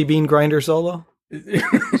coffee bean grinder solo?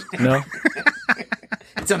 No?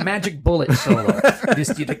 It's a magic bullet solo.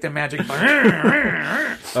 Just you like the magic. All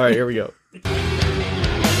right, here we go.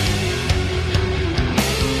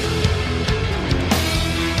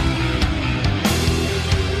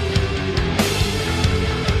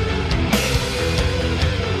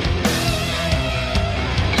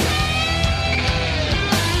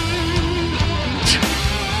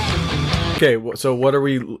 Okay, so what are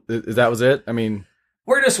we? That was it? I mean,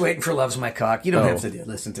 we're just waiting for "Loves My Cock." You don't have to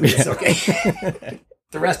listen to this, okay?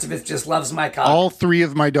 The rest of it just "Loves My Cock." All three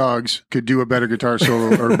of my dogs could do a better guitar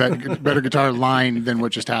solo or better guitar line than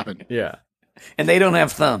what just happened. Yeah, and they don't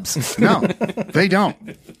have thumbs. No, they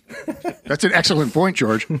don't. That's an excellent point,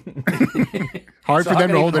 George. Hard for them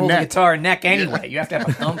to hold a neck. Guitar neck anyway. You have to have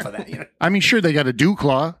a thumb for that. You know? I mean, sure, they got a dew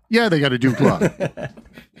claw. Yeah, they got a dew claw.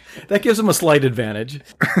 That gives them a slight advantage.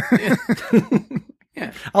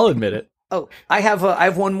 Yeah, I'll admit it. Oh, I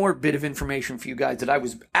have one more bit of information for you guys that I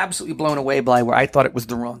was absolutely blown away by, where I thought it was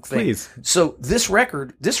the wrong thing. Please. So this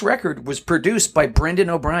record was produced by Brendan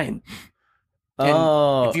O'Brien.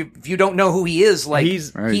 And if you don't know who he is, like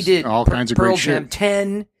he did all kinds of Pearl great Jam shit.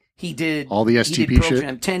 10. He did all the STP he did Pearl shit.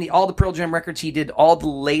 Jam 10, all the Pearl Jam records. He did all the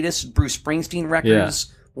latest Bruce Springsteen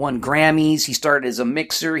records. Won Grammys. He started as a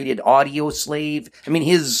mixer. He did Audio Slave. I mean,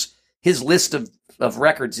 his list of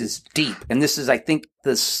records is deep. And this is, I think,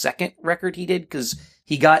 the second record he did, because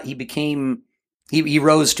he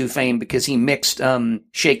rose to fame because he mixed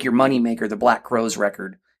Shake Your Moneymaker, the Black Crowes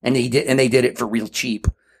record, and they did it for real cheap.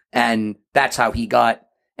 And that's how he got.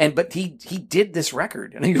 But he did this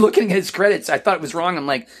record. And you're looking at his credits. I thought it was wrong. I'm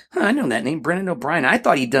like, I know that name, Brendan O'Brien. I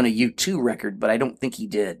thought he'd done a U2 record, but I don't think he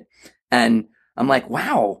did. And I'm like,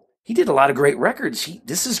 wow, he did a lot of great records.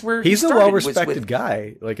 This is where he's a well-respected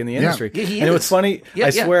guy, like in the industry. Yeah, he and is. What's funny, I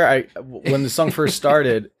swear, when the song first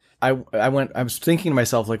started, I was thinking to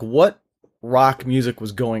myself, like, what rock music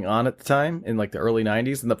was going on at the time in like the early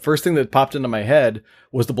 90s? And the first thing that popped into my head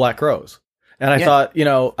was the Black Crowes. And I thought,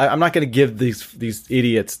 I'm not going to give these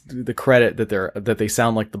idiots the credit that they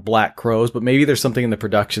sound like the Black Crowes, but maybe there's something in the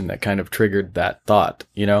production that kind of triggered that thought,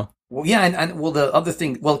 Well, yeah, and the other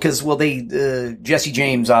thing, they Jesse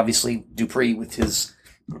James, obviously Dupree, with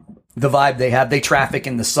the vibe they have, they traffic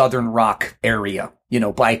in the Southern rock area,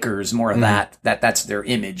 bikers, more of that's their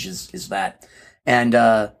image is that, and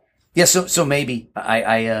so maybe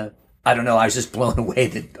I don't know. I was just blown away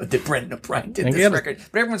that Brendan O'Brien did this record.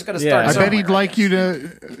 But everyone's got to start. I bet he'd like you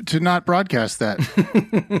to not broadcast that.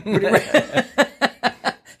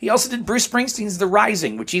 He also did Bruce Springsteen's The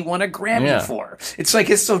Rising, which he won a Grammy for. It's like,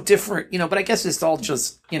 it's so different, but I guess it's all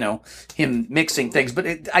just, him mixing things.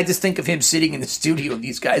 But I just think of him sitting in the studio and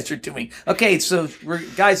these guys are doing, okay, so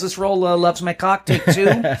guys, let's roll Loves My Cock, take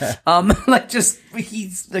 2.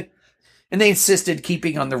 He's like, and they insisted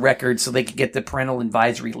keeping on the record so they could get the parental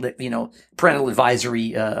advisory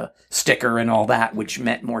sticker and all that, which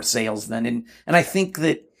meant more sales then. And I think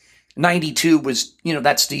that 92 was,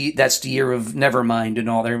 that's the year of Nevermind and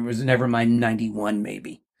all. There was Nevermind 91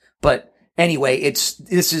 maybe. But anyway, this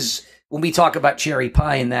is when we talk about Cherry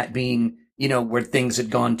Pie and that being, where things had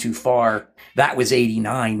gone too far. That was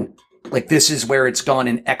 89. Like, this is where it's gone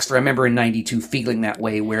in extra. I remember in 92 feeling that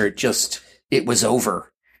way, where it was over.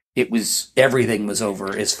 Everything was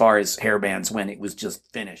over as far as hair bands went. It was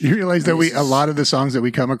just finished. You realize that a lot of the songs that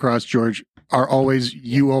we come across, George, are always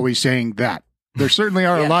saying that. There certainly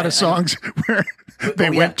are a lot of songs where they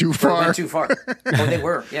went too far. Went too far. Oh, they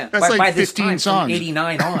were. Yeah. That's like by 15 this time, songs. From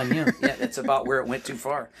 89 on. Yeah. That's about where it went too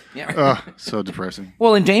far. Yeah. So depressing.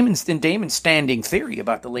 Well, in Damon's standing theory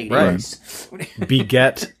about the late 80s.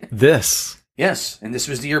 Beget this. Yes, and this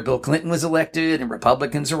was the year Bill Clinton was elected and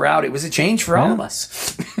Republicans are out. It was a change for all of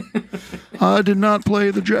us. I did not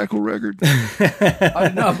play the Jackyl record.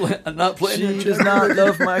 I'm not playing. She does not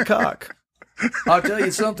love my cock. I'll tell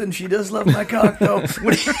you something. She does love my cock, though.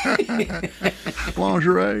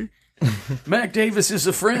 Lingerie. Mac Davis is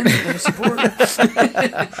a friend and a supporter.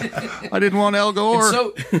 I didn't want Al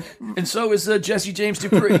Gore. And so is Jesse James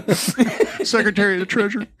Dupree, Secretary of the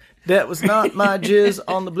Treasury. That was not my jizz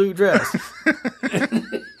on the blue dress.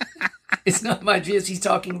 It's not my jizz he's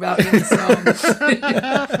talking about in the song.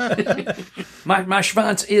 my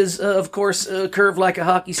schwanz is, of course, curved like a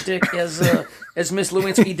hockey stick, as Miss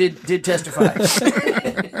Lewinsky did testify.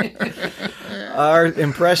 Our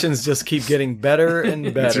impressions just keep getting better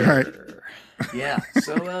and better. That's right. Yeah.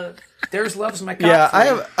 So there's Loves My Cock. Yeah,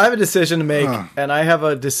 I have a decision to make, and I have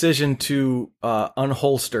a decision to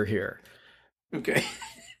unholster here. Okay.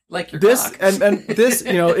 Like your this cock. and this,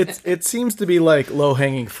 it seems to be like low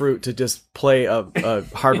hanging fruit to just play a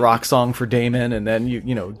hard rock song for Damon and then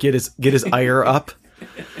get his ire up,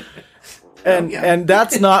 and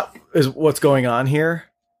that's not what's going on here.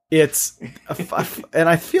 it's, and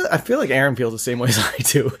I feel like Aaron feels the same way as I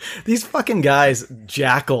do. These fucking guys,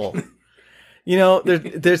 Jackyl. You know,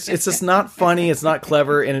 it's just not funny. It's not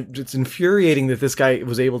clever, and it's infuriating that this guy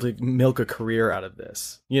was able to milk a career out of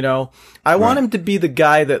this. You know, I want him to be the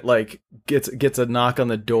guy that like gets a knock on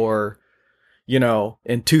the door, you know,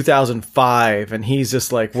 in 2005, and he's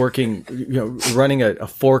just like working, you know, running a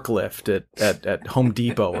forklift at Home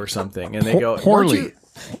Depot or something, and they go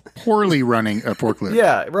poorly running a forklift.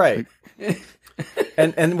 Yeah, right.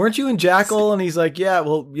 And weren't you in Jackyl? And he's like, yeah,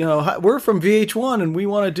 well, you know, we're from VH1 and we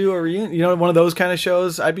want to do a reunion, you know, one of those kind of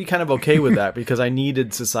shows. I'd be kind of okay with that because I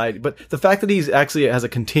needed society. But the fact that he's actually has a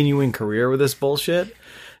continuing career with this bullshit,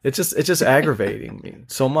 it's just aggravating me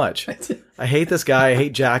so much. I hate this guy. I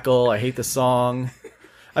hate Jackyl. I hate the song.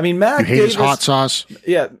 I mean, Mac Davis, his hot sauce.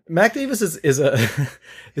 Yeah, Mac Davis is a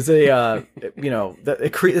you know,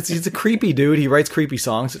 he's a creepy dude. He writes creepy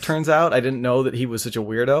songs. It turns out I didn't know that he was such a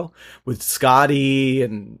weirdo with Scotty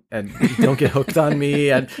and Don't Get Hooked on Me.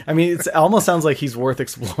 And I mean, it almost sounds like he's worth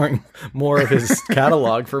exploring more of his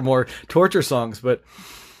catalog for more torture songs. But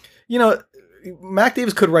you know, Mac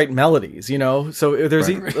Davis could write melodies. You know, so there's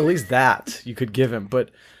at least that you could give him, but.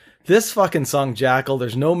 This fucking song, Jackyl,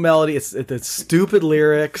 there's no melody. It's stupid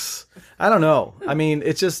lyrics. I don't know. I mean,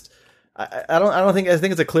 it's just, I think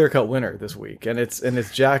it's a clear cut winner this week, and it's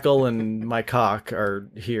Jackyl and my cock are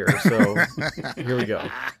here. So here we go.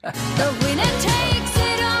 The winner takes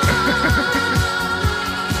it all.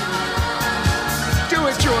 Do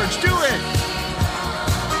it, George. Do it.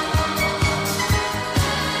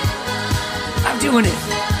 I'm doing it.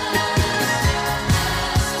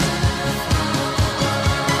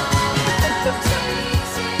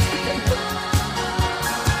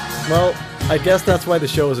 Well, I guess that's why the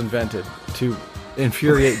show was invented, to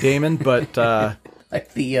infuriate Damon, but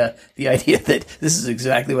like the idea that this is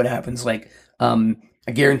exactly what happens. Like, I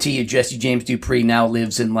guarantee you, Jesse James Dupree now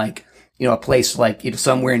lives in like, you know, a place like, you know,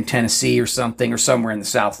 somewhere in Tennessee or something, or somewhere in the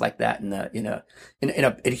South like that.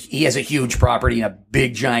 He has a huge property in a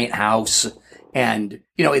big giant house. And,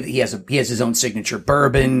 you know, he has his own signature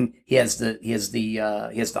bourbon. He has the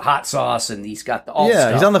hot sauce, and he's got the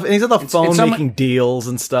stuff. He's on the phone making deals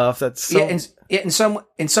and stuff. That's so... and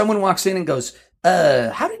someone walks in and goes,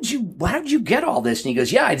 how did you get all this? And he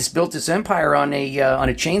goes, yeah, I just built this empire on a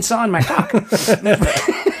chainsaw and my cock.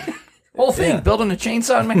 Whole thing built on a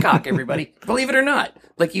chainsaw and my cock, everybody. Believe it or not.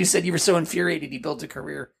 Like you said, you were so infuriated he built a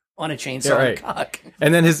career on a chainsaw and cock.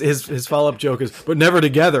 And then his follow-up joke is, but never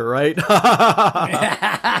together, right?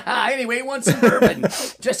 Anyway, he wants some bourbon.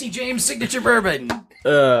 Jesse James signature bourbon.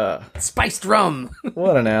 Spiced rum.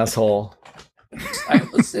 What an asshole. I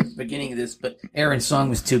almost said at the beginning of this, but Aaron's song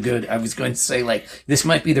was too good. I was going to say, like, this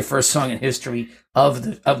might be the first song in history of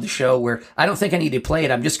the show where I don't think I need to play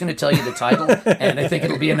it. I'm just going to tell you the title, and I think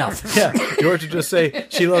it'll be enough. Yeah, George would just say,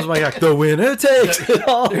 "She loves my cock. The winner takes it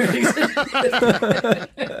all."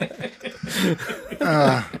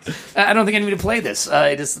 I don't think I need to play this.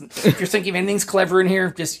 If you're thinking anything's clever in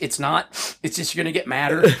here, it's not. It's just you're going to get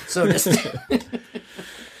madder. So just.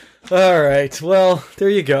 All right. Well, there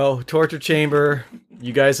you go. Torture chamber.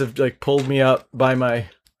 You guys have like pulled me up by my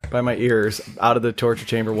ears out of the torture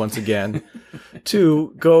chamber once again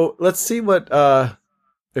to go. Let's see what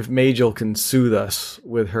if Majel can soothe us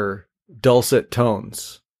with her dulcet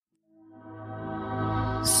tones.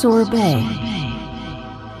 Sorbet.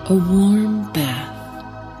 A warm bath.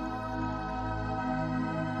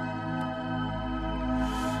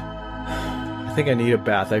 I think I need a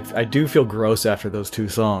bath. I do feel gross after those two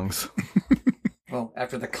songs. Well,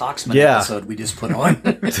 after the Coxman episode we just put on.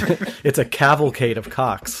 It's a cavalcade of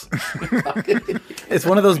cocks. It's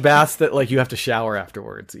one of those baths that like you have to shower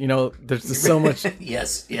afterwards. You know, there's just so much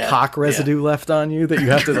cock residue left on you that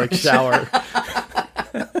you have to like shower.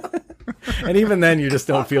 And even then you just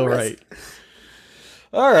don't feel right.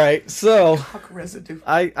 All right, so cock residue.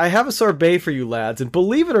 I have a sorbet for you lads, and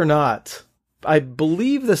believe it or not, I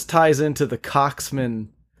believe this ties into the Coxman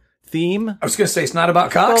theme. I was going to say it's not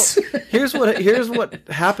about cocks. Well, here's what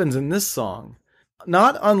happens in this song.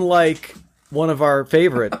 Not unlike one of our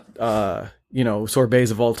favorite,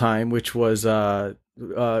 sorbets of all time, which was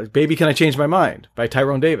 "Baby, Can I Change My Mind" by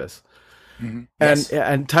Tyrone Davis. Mm-hmm.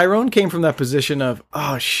 And Tyrone came from that position of,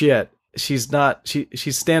 oh shit, she's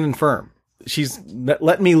standing firm. She's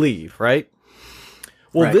let me leave, right?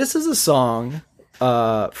 Well, right. This is a song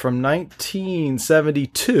from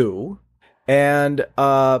 1972, and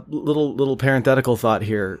little parenthetical thought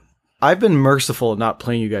here. I've been merciful at not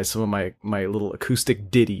playing you guys some of my little acoustic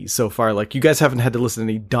ditties so far. Like, you guys haven't had to listen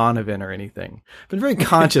to any Donovan or anything. I've been very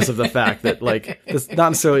conscious of the fact that, like, it's not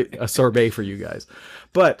necessarily a sorbet for you guys.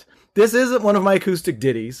 But This isn't one of my acoustic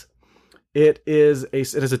ditties. It is a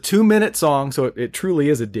 2-minute song, so it truly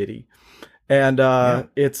is a ditty. And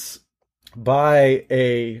it's by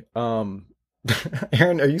a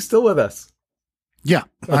Aaron, are you still with us? Yeah,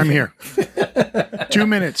 okay. I'm here. 2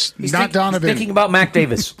 minutes. He's Donovan. He's thinking about Mac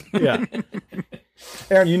Davis. Yeah.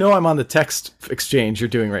 Aaron, you know I'm on the text exchange you're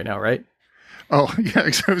doing right now, right? Oh, yeah.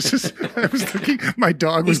 I was thinking my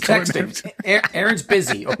dog was texting. Aaron's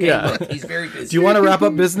busy. Okay, yeah. Look, he's very busy. Do you want to wrap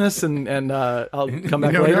up business and I'll come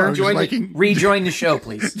back later? Rejoin the show,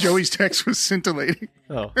 please. Joey's text was scintillating.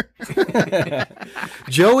 Oh.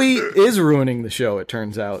 Joey is ruining the show, it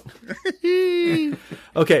turns out.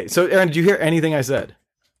 Okay, so Aaron, did you hear anything I said?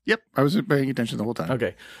 Yep, I was paying attention the whole time.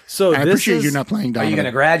 Okay, so I appreciate you not playing Donovan. Are you going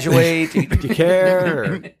to graduate? Do you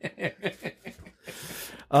care?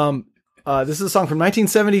 This is a song from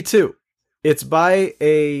 1972. It's by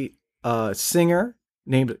a singer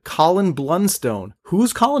named Colin Blunstone.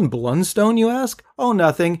 Who's Colin Blunstone, you ask? Oh,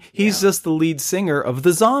 nothing. He's just the lead singer of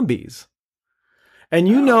the Zombies. And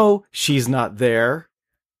you know She's Not There.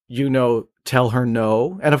 You know Tell Her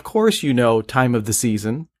No. And of course you know Time of the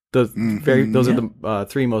Season. Those are the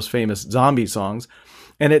 3 most famous zombie songs.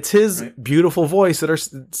 And it's his beautiful voice that are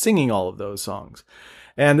singing all of those songs.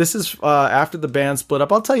 And this is after the band split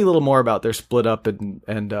up. I'll tell you a little more about their split up and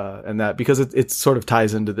that, because it sort of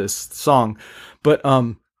ties into this song. But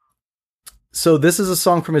so this is a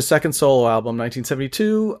song from his second solo album,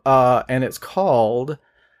 1972, and it's called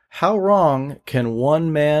How Wrong Can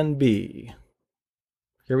One Man Be?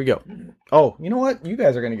 Here we go. Oh, you know what? You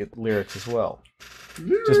guys are going to get the lyrics as well.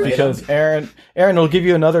 Just because Aaron will give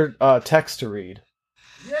you another text to read.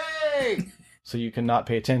 Yay! So you can not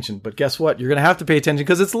pay attention. But guess what? You're going to have to pay attention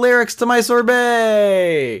because it's lyrics to my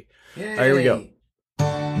sorbet. All right, here we go.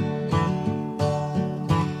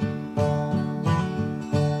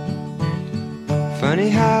 Funny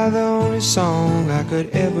how the only song I could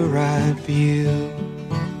ever write for you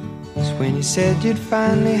was when you said you'd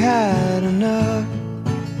finally had enough.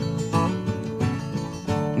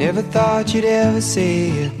 Never thought you'd ever say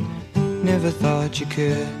it, never thought you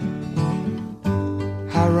could.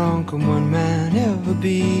 How wrong can one man ever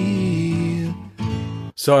be?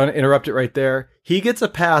 So I'm going to interrupt it right there. He gets a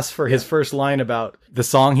pass for his first line about the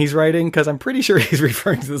song he's writing, because I'm pretty sure he's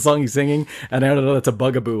referring to the song he's singing, and I don't know that's a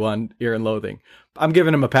bugaboo on Ear and Loathing. I'm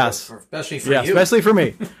giving him a pass. Especially for you. Especially for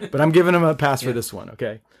me. But I'm giving him a pass for this one,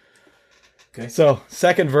 okay? Okay. So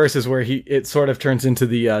second verse is where it sort of turns into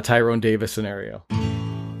the Tyrone Davis scenario.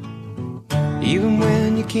 Even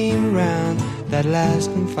when you came around that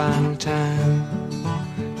last and final time,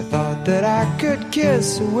 I thought that I could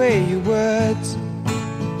kiss away your words.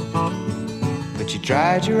 But you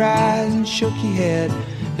dried your eyes and shook your head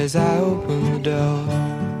as I opened the door.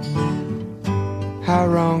 How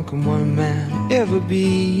wrong can one man ever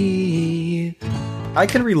be? I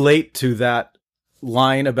can relate to that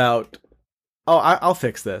line about, I'll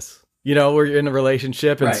fix this. You know, we're in a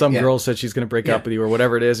relationship and some girl said she's going to break up with you or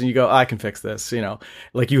whatever it is. And you go, I can fix this. You know,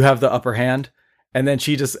 like you have the upper hand. And then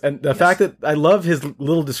the fact that I love his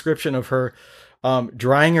little description of her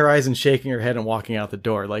drying her eyes and shaking her head and walking out the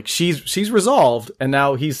door. Like she's resolved. And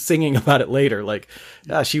now he's singing about it later. Like,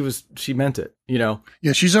 she meant it, you know?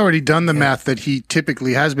 Yeah. She's already done the math that he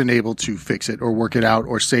typically has been able to fix it or work it out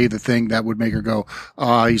or say the thing that would make her go,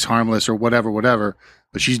 he's harmless or whatever.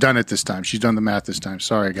 But she's done it this time. She's done the math this time.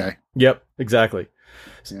 Sorry, guy. Yep, exactly.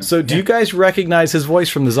 Yeah. So do you guys recognize his voice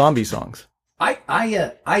from the zombie songs? If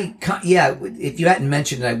you hadn't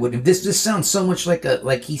mentioned it, I would have. This sounds so much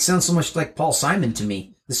he sounds so much like Paul Simon to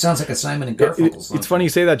me. This sounds like a Simon and Garfunkel song. It's funny you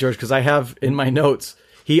say that, George, because I have in my notes,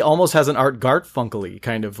 he almost has an Art Garfunkel-y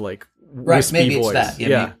kind of like wispy maybe voice. It's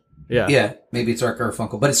that. Yeah, maybe it's Art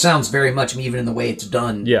Garfunkel, but it sounds very much, even in the way it's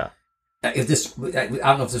done. Yeah. I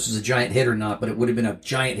don't know if this was a giant hit or not, but it would have been a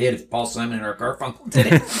giant hit if Paul Simon and Art Garfunkel did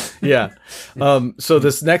it. Yeah. So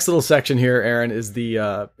this next little section here, Aaron, is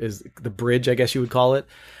the bridge, I guess you would call it.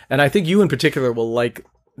 And I think you in particular will like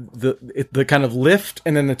the kind of lift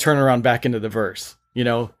and then the turnaround back into the verse. You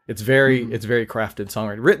know, it's very crafted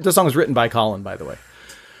songwriting. The song was written by Colin, by the way.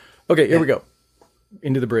 Okay, here we go.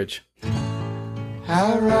 Into the bridge.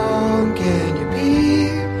 How wrong can you be?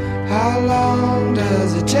 How long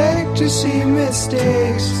does it take to see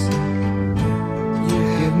mistakes you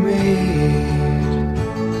have made?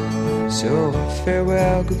 So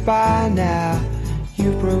farewell, goodbye now,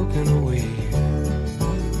 you've broken away.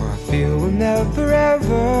 For I feel we'll never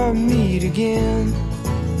ever meet again.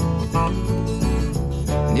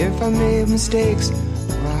 And if I made mistakes,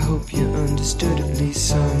 well, I hope you understood at least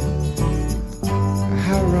some.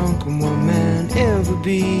 How wrong can one man ever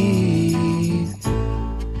be?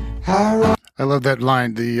 I I love that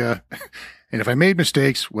line. And if I made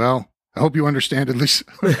mistakes, well, I hope you understood at least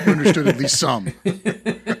some.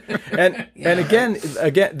 And again,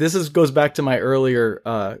 this goes back to my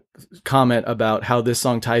earlier comment about how this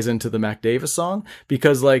song ties into the Mac Davis song,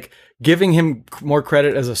 because like giving him more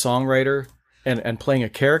credit as a songwriter and playing a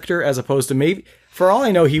character as opposed to maybe, for all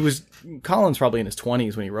I know, Colin's probably in his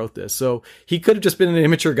 20s when he wrote this, so he could have just been an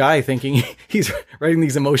immature guy thinking he's writing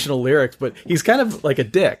these emotional lyrics, but he's kind of like a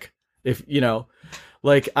dick, if you know.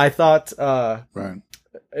 Like I thought, right.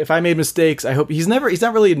 If I made mistakes, I hope he's not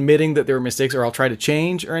really admitting that there were mistakes or I'll try to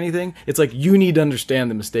change or anything. It's like, you need to understand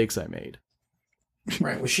the mistakes I made.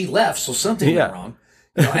 Right. Well, she left, so something went wrong.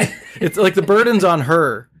 You know, it's like the burden's on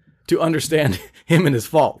her to understand him and his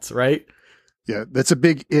faults, right? Yeah, that's a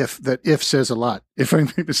big if. That if says a lot. If I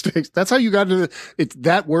make mistakes, that's how you got into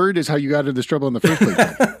that word is how you got into this trouble in the first place.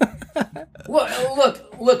 Well,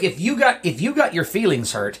 look. If you got your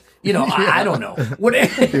feelings hurt, you know, I don't know. What?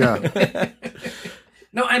 Yeah.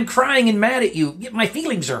 No, I'm crying and mad at you. My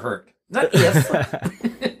feelings are hurt. Not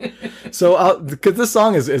if. So, because this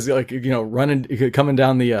song is like, you know, coming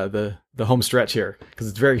down the home stretch here, because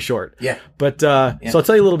it's very short. Yeah. But so I'll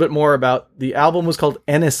tell you a little bit more about the album. Was called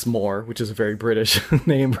Ennismore, which is a very British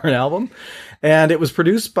name for an album, and it was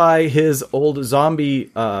produced by his old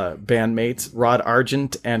Zombie bandmates Rod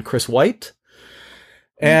Argent and Chris White.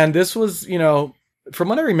 And this was, you know, from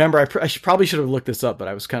what I remember, I probably should have looked this up, but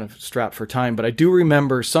I was kind of strapped for time. But I do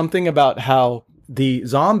remember something about how the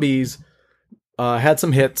Zombies had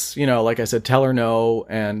some hits, you know, like I said, Tell Her No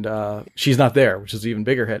and She's Not There, which is an even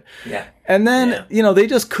bigger hit. Yeah. And then, you know, they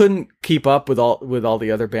just couldn't keep up with all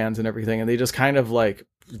the other bands and everything. And they just kind of like,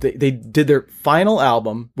 they did their final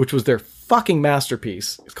album, which was their fucking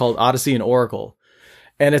masterpiece. It's called Odyssey and Oracle.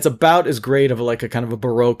 And it's about as great of a kind of a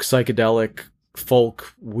Baroque, psychedelic,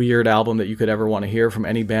 folk, weird album that you could ever want to hear from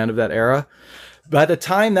any band of that era. By the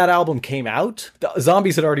time that album came out, the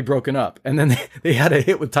Zombies had already broken up, and then they had a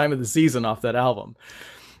hit with Time of the Season off that album.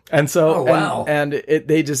 And so,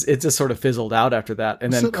 it just sort of fizzled out after that.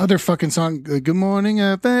 And then other fucking song, Good Morning,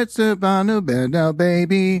 that's about no bed now,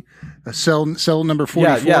 baby. Cell number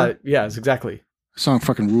 44. Yeah, it's exactly. Song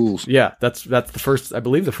fucking rules. Yeah, that's the first, I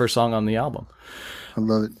believe, the first song on the album. I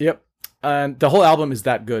love it. Yep. And the whole album is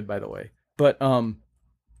that good, by the way. But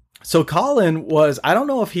so Colin was, I don't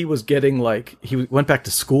know if he was getting he went back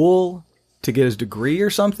to school to get his degree or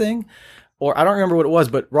something, or I don't remember what it was,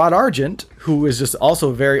 but Rod Argent, who is just also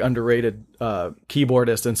a very underrated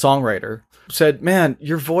keyboardist and songwriter, said, man,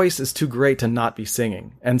 your voice is too great to not be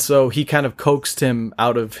singing. And so he kind of coaxed him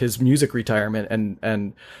out of his music retirement.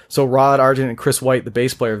 And so Rod Argent and Chris White, the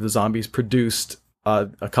bass player of the Zombies, produced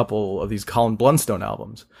a couple of these Colin Blunstone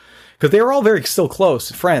albums. Because they were all very still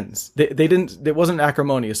close friends. It wasn't an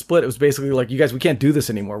acrimonious split. It was basically like, you guys, we can't do this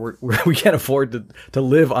anymore. We can't afford to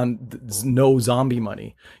live on no zombie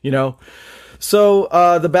money, you know? So,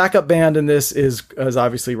 the backup band in this is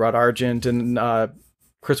obviously Rod Argent, and,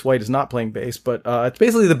 Chris White is not playing bass, but, it's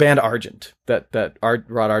basically the band Argent that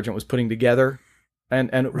Rod Argent was putting together. And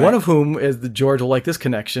right. One of whom is the George will like this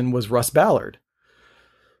connection was Russ Ballard.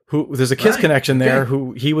 There's a Kiss connection there,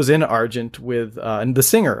 who he was in Argent with, and the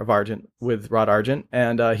singer of Argent with Rod Argent.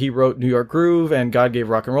 And he wrote New York Groove and God Gave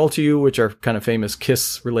Rock and Roll to You, which are kind of famous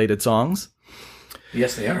Kiss related songs.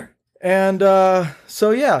 Yes, they are. And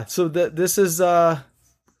so this is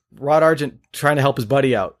Rod Argent trying to help his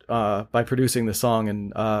buddy out by producing the song.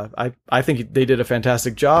 And I think they did a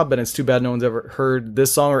fantastic job, and it's too bad no one's ever heard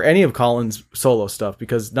this song or any of Colin's solo stuff,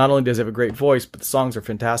 because not only does he have a great voice, but the songs are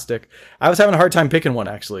fantastic. I was having a hard time picking one,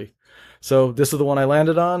 actually. So this is the one I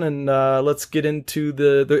landed on, and let's get into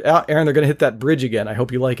the Aaron, they're going to hit that bridge again. I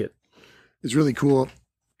hope you like it. It's really cool.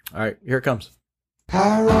 All right, here it comes.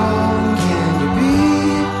 How wrong can you be?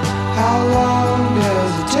 How long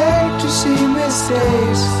does it take to see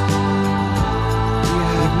mistakes?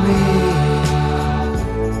 Me.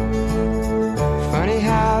 Funny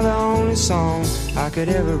how the only song I could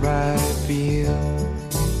ever write for you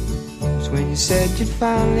was when you said you'd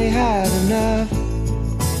finally had enough.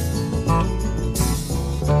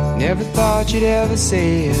 Never thought you'd ever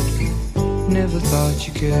say it, never thought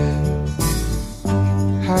you could.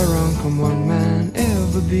 How wrong can one man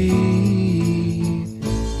ever be?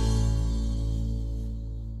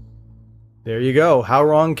 There you go. How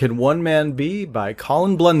Wrong Can One Man Be by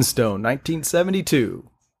Colin Blunstone, 1972.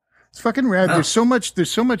 It's fucking rad. Oh. There's so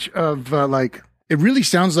much of it really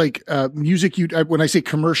sounds like music. When I say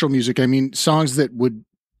commercial music, I mean songs that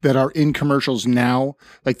are in commercials now.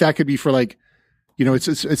 Like that could be for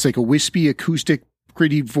it's like a wispy acoustic,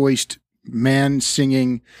 pretty voiced man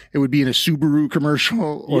singing. It would be in a Subaru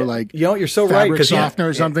commercial or you're so right, fabric softener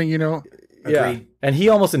or something, Agreed. And he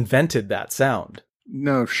almost invented that sound.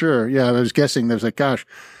 No, sure. Yeah, I was guessing. There's like, gosh,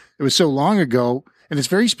 it was so long ago, and it's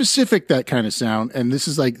very specific, that kind of sound. And this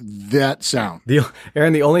is like that sound.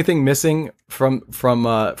 Aaron, the only thing missing from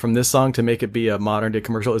this song to make it be a modern day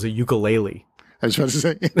commercial is a ukulele. I was about to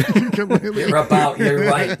say, You're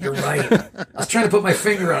right. I was trying to put my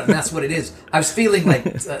finger on it, and that's what it is. I was feeling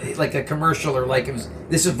like a commercial, or like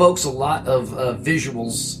this evokes a lot of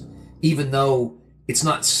visuals, even though it's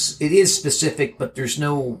not. It is specific, but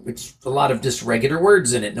it's a lot of just regular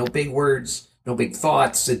words in it. No big words, no big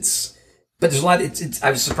thoughts. But there's a lot. I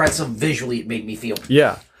was surprised how visually it made me feel.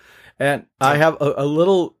 Yeah, and I have a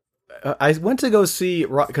little. I went to go see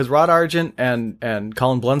because Rod Argent and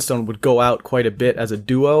Colin Blunstone would go out quite a bit as a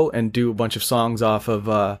duo and do a bunch of songs off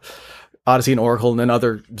of Odyssey and Oracle, and then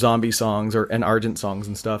other zombie songs and Argent songs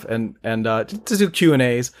and stuff, and to do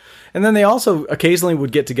Q&As. And then they also occasionally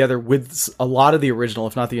would get together with a lot of the original,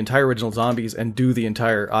 if not the entire original Zombies, and do the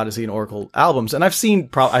entire Odyssey and Oracle albums. And I've seen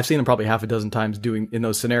them probably half a dozen times doing in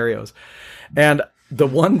those scenarios. And the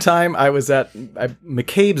one time I was at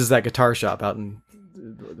McCabe's, is that guitar shop out in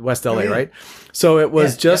West LA, right? So it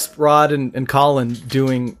was Rod and Colin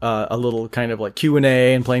doing a little kind of like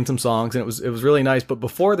Q&A and playing some songs, and it was really nice. But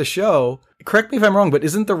before the show, correct me if I'm wrong, but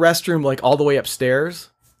isn't the restroom like all the way upstairs?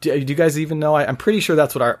 Do you guys even know? I'm pretty sure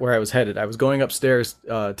that's where I was headed. I was going upstairs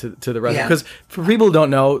to the restroom, because for people who don't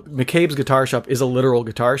know, McCabe's guitar shop is a literal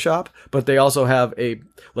guitar shop, but they also have a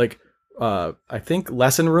like I think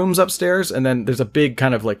lesson rooms upstairs, and then there's a big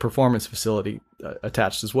kind of like performance facility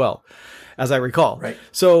attached as well, as I recall. Right.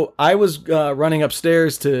 So I was running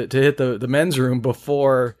upstairs to hit the men's room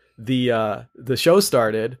before the show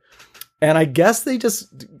started, and I guess they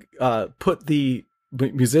just put the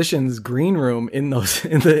musicians' green room in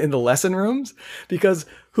the lesson rooms, because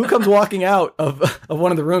who comes walking out of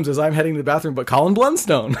one of the rooms as I'm heading to the bathroom but Colin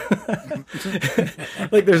Blunstone?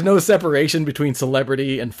 Like, there's no separation between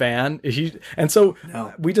celebrity and fan. And so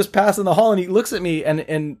we just pass in the hall, and he looks at me,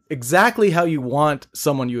 and exactly how you want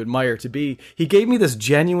someone you admire to be, he gave me this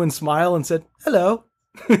genuine smile and said, "Hello."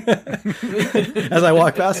 As I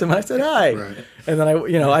walked past him, I said hi. Right. And then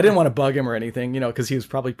I didn't want to bug him or anything, because he was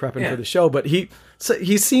probably prepping for the show, but he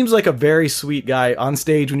seems like a very sweet guy on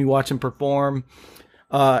stage when you watch him perform.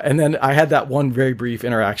 And then I had that one very brief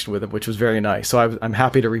interaction with him, which was very nice. So I'm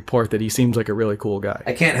happy to report that he seems like a really cool guy.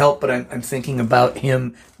 I can't help but I'm thinking about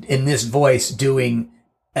him in this voice doing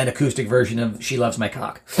an acoustic version of "She Loves My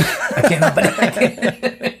Cock." I can't help but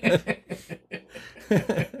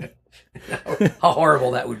how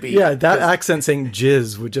horrible that would be. Yeah, that accent saying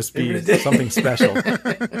jizz would just be something special. I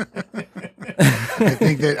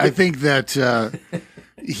think that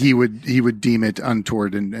he would deem it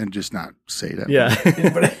untoward and just not say that. Yeah.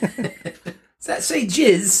 Does that say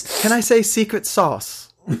jizz? Can I say secret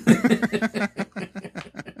sauce?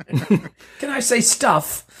 Can I say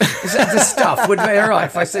stuff? Is that the stuff? Would be all right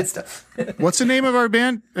if I said stuff. What's the name of our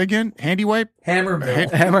band again? Handy Wipe? Hammer Mill.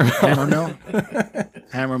 Hammer Mill.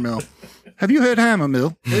 Hammer Mill. Have you heard Hammer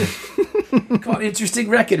Mill? Got an interesting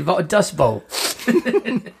record about a dust bowl.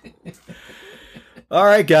 All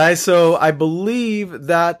right, guys. So I believe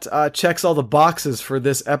that checks all the boxes for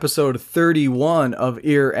this episode 31 of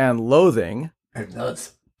Ear and Loathing. It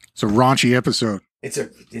does. It's a raunchy episode. It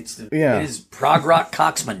is prog rock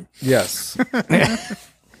Coxman. Yes.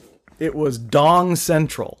 It was Dong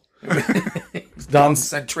Central. Dong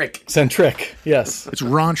centric. Centric, yes. It's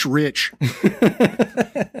raunch rich.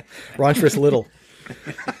 Raunch rich little.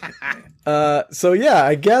 So yeah,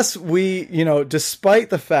 I guess we,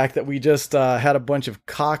 despite the fact that we just had a bunch of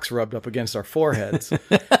cocks rubbed up against our foreheads,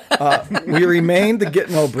 we remained the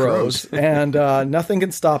Gitmo Bros, and nothing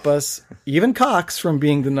can stop us, even cocks, from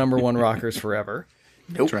being the #1 rockers forever.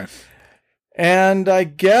 Nope. That's right. And I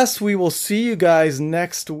guess we will see you guys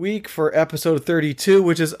next week for episode 32,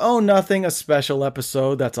 which is a special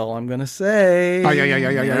episode. That's all I'm going to say.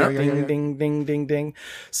 Ding, ding, ding, ding, ding.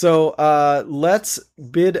 So let's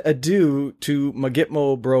bid adieu to my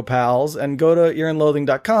Gitmo Bro pals and go to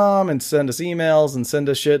earandloathing.com and send us emails and send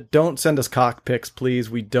us shit. Don't send us cock pics, please.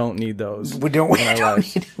 We don't need those. We've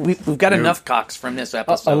got enough cocks from this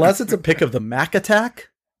episode. Unless it's a pic of the Mac attack.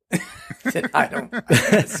 I don't want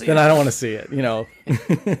to see it.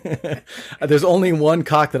 There's only one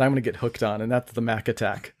cock that I'm going to get hooked on, and that's the Mac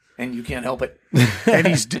attack. And you can't help it. and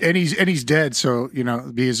he's dead, so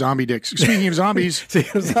be a zombie dick. Speaking of zombies,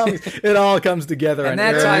 it all comes together, and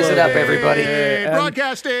that ties it up, everybody.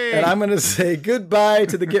 Broadcasting. And I'm going to say goodbye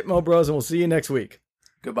to the Gitmo Bros, and we'll see you next week.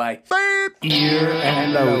 Goodbye. Ear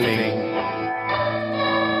and Loathing.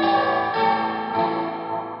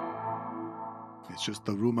 It's just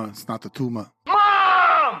the rumor. It's not the tumor.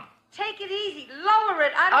 Mom! Take it easy.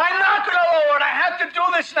 I'm not gonna lower it. I have to do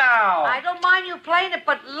this now. I don't mind you playing it,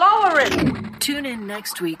 but lower it. Tune in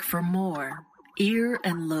next week for more Ear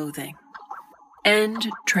and Loathing. End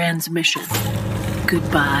transmission.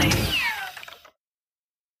 Goodbye.